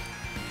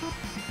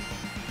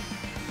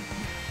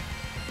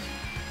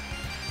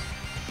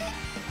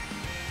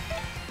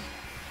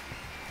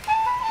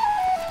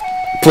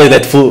 Play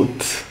that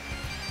flute.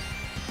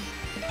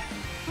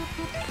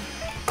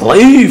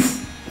 Cleave!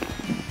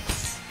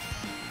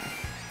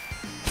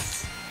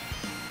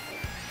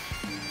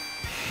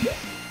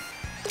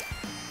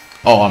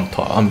 Oh,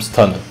 I'm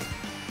stunned.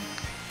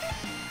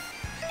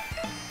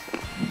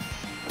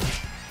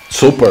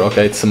 Super,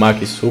 okay, it's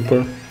Maki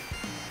super.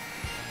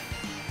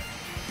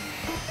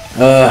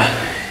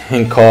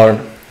 In card.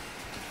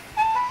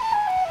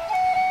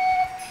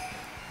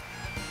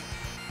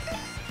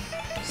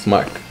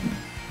 Smack.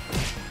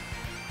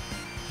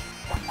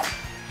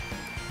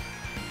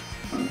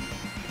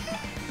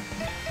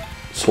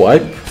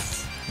 Swipe.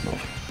 No.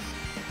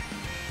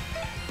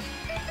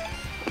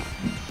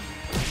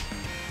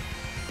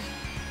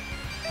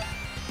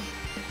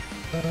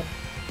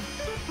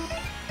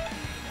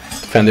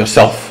 Defend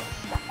yourself.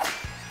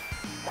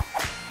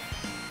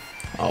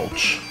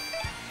 Ouch.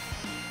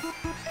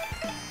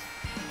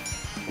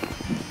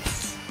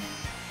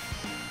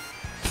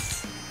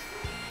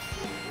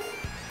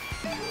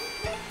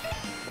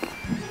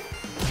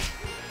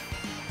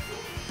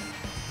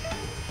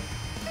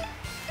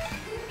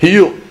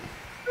 Heal.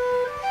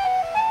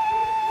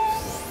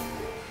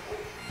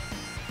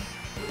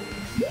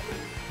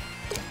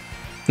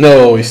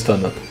 No, he's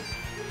stunned.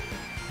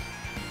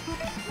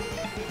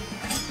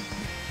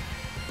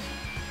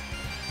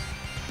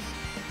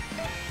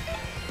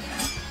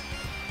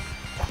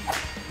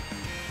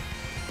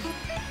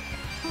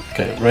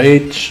 Okay,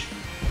 rage.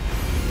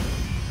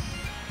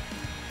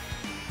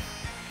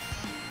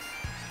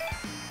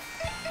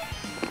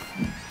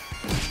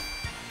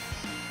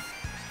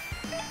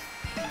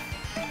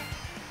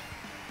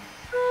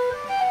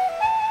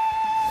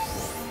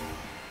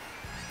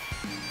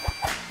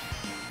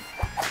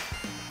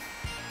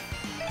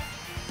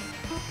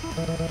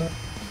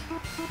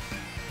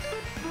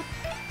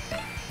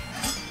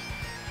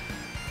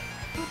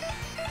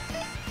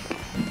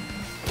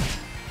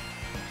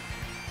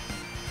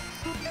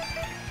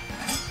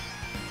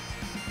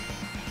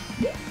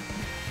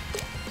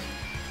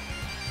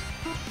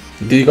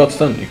 Did he got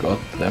stunned? He got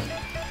them.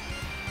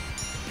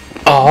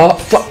 Ah,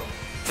 fuck.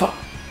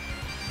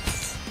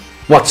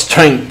 What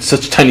strength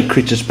such tiny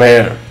creatures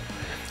bear?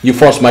 You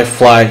force my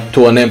flight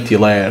to an empty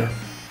lair.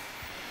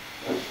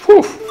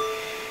 Whew.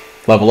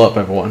 Level up,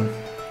 everyone.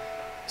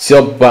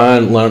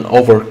 Siobhan learn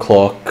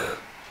overclock.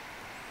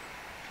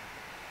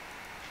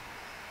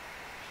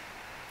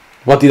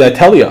 What did I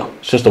tell you?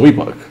 It's just a wee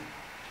bug.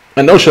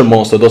 An ocean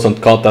monster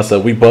doesn't count as a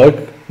wee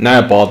bug.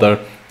 Nah, bother.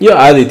 You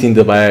add it in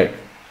the bag.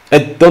 I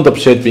don't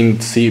appreciate being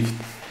deceived.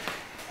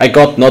 I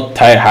got not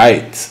tie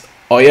height.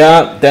 Oh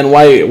yeah? Then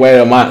why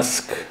wear a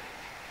mask?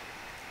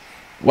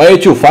 Why are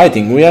you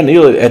fighting? We are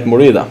nearly at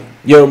Merida.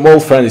 Your mole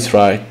friend is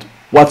right.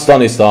 What's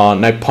done is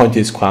done. My point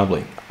is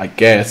crumbling. I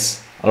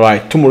guess.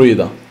 Alright, to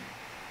Merida.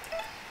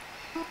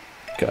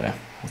 Okay,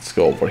 let's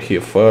go over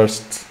here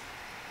first.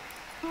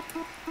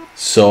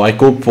 So I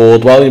could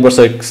put, while in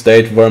Berserk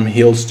state, Worm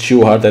heals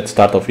 2 hard at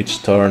start of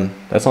each turn.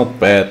 That's not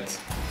bad.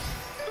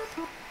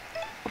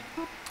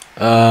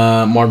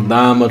 More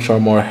damage or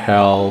more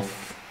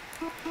health?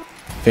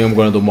 I think I'm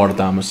gonna do more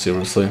damage,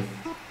 seriously.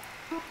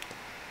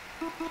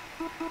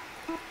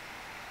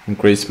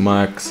 Increase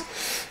max.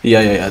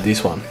 Yeah,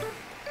 this one.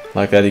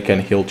 Like that, you can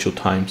heal 2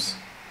 times.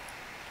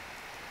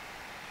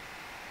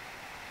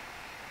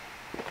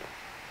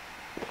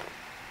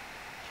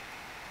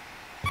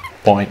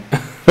 Point.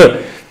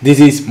 This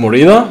is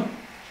Morida.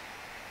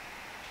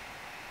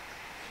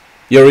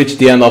 You reach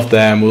the end of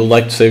them. Would you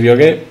like to save your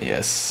game?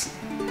 Yes.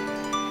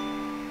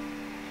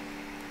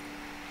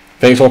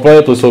 Thanks for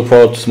playing. Please look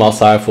forward to Small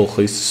Saga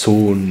release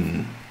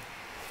soon.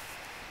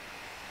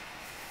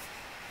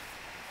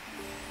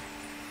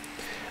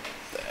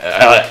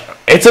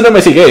 It's an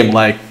amazing game.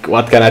 Like,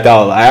 what can I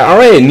tell? I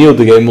already knew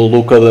the game will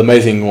look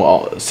amazing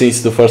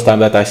since the first time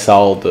that I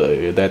saw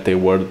that they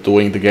were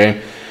doing the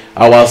game.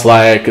 I was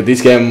like,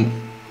 this game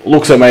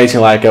looks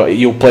amazing. Like,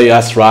 you play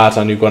as rats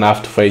and you're gonna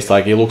have to face,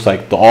 like, it looks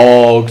like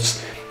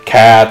dogs,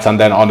 cats, and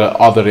then on the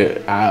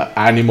other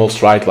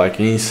animals, right? Like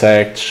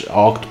insects,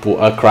 octopus,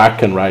 a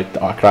kraken, right?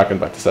 A kraken,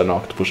 but it's an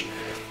octopus.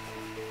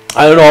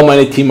 I don't know how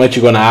many teammates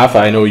you're gonna have.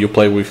 I know you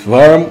play with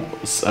Worm,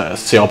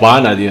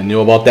 Seoban, I didn't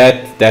know about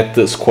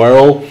that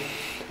squirrel,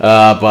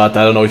 but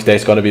I don't know if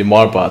there's gonna be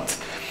more. But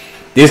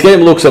this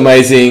game looks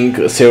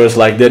amazing. Serious,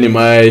 like the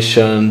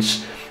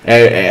animations,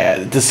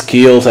 the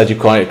skills that you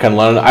can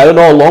learn. I don't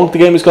know how long the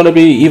game is gonna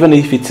be. Even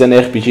if it's an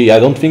RPG, I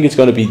don't think it's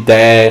gonna be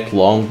that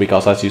long,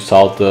 because as you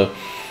saw,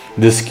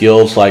 the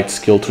skills, like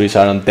skill trees,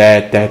 aren't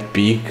that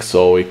big.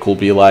 So it could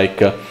be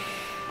like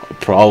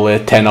probably a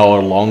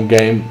 10-hour long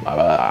game.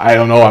 I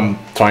don't know, I'm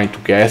trying to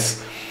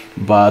guess.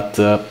 But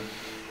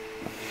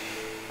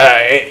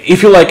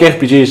if you like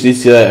RPGs,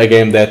 this is a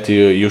game that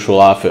you should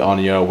have on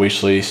your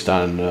wish list,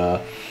 and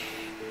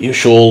you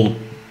should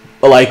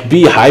like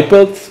be hyped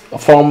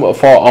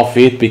of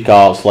it,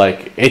 because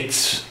like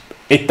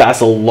it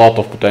has a lot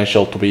of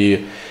potential to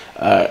be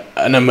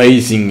an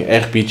amazing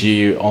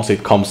RPG once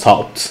it comes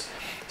out.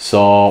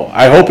 So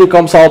I hope it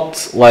comes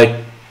out like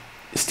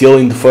still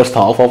in the first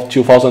half of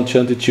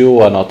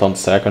 2022 and not on the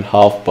second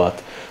half.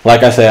 But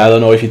like I say, I don't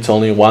know if it's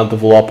only one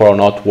developer or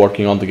not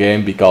working on the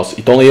game, because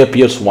it only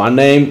appears one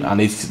name and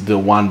it's the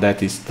one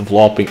that is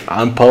developing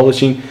and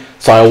publishing.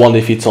 So I wonder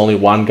if it's only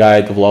one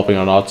guy developing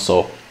or not.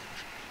 So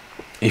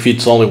if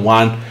it's only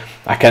one,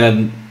 I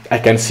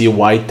can see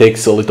why it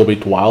takes a little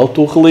bit while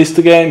to release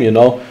the game, you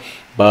know.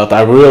 But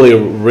I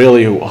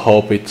really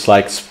hope it's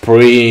like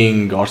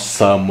spring or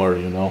summer,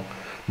 you know.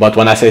 But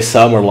when I say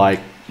summer, like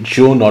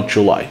June or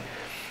July.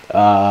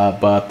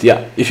 But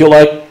yeah, if you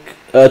like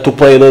to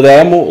play the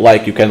demo,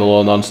 like, you can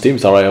download on Steam.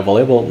 It's already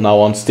available now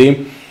on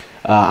Steam,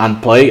 and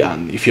play.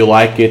 And if you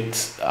like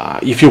it,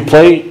 if you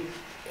play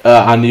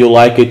and you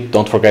like it,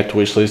 don't forget to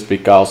wishlist,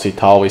 because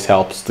it always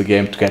helps the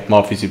game to get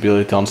more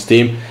visibility on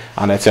Steam,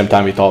 and at the same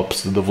time it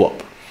helps the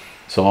developer.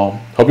 So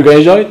hope you guys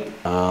enjoyed,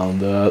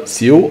 and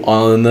see you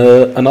on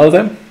another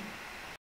time.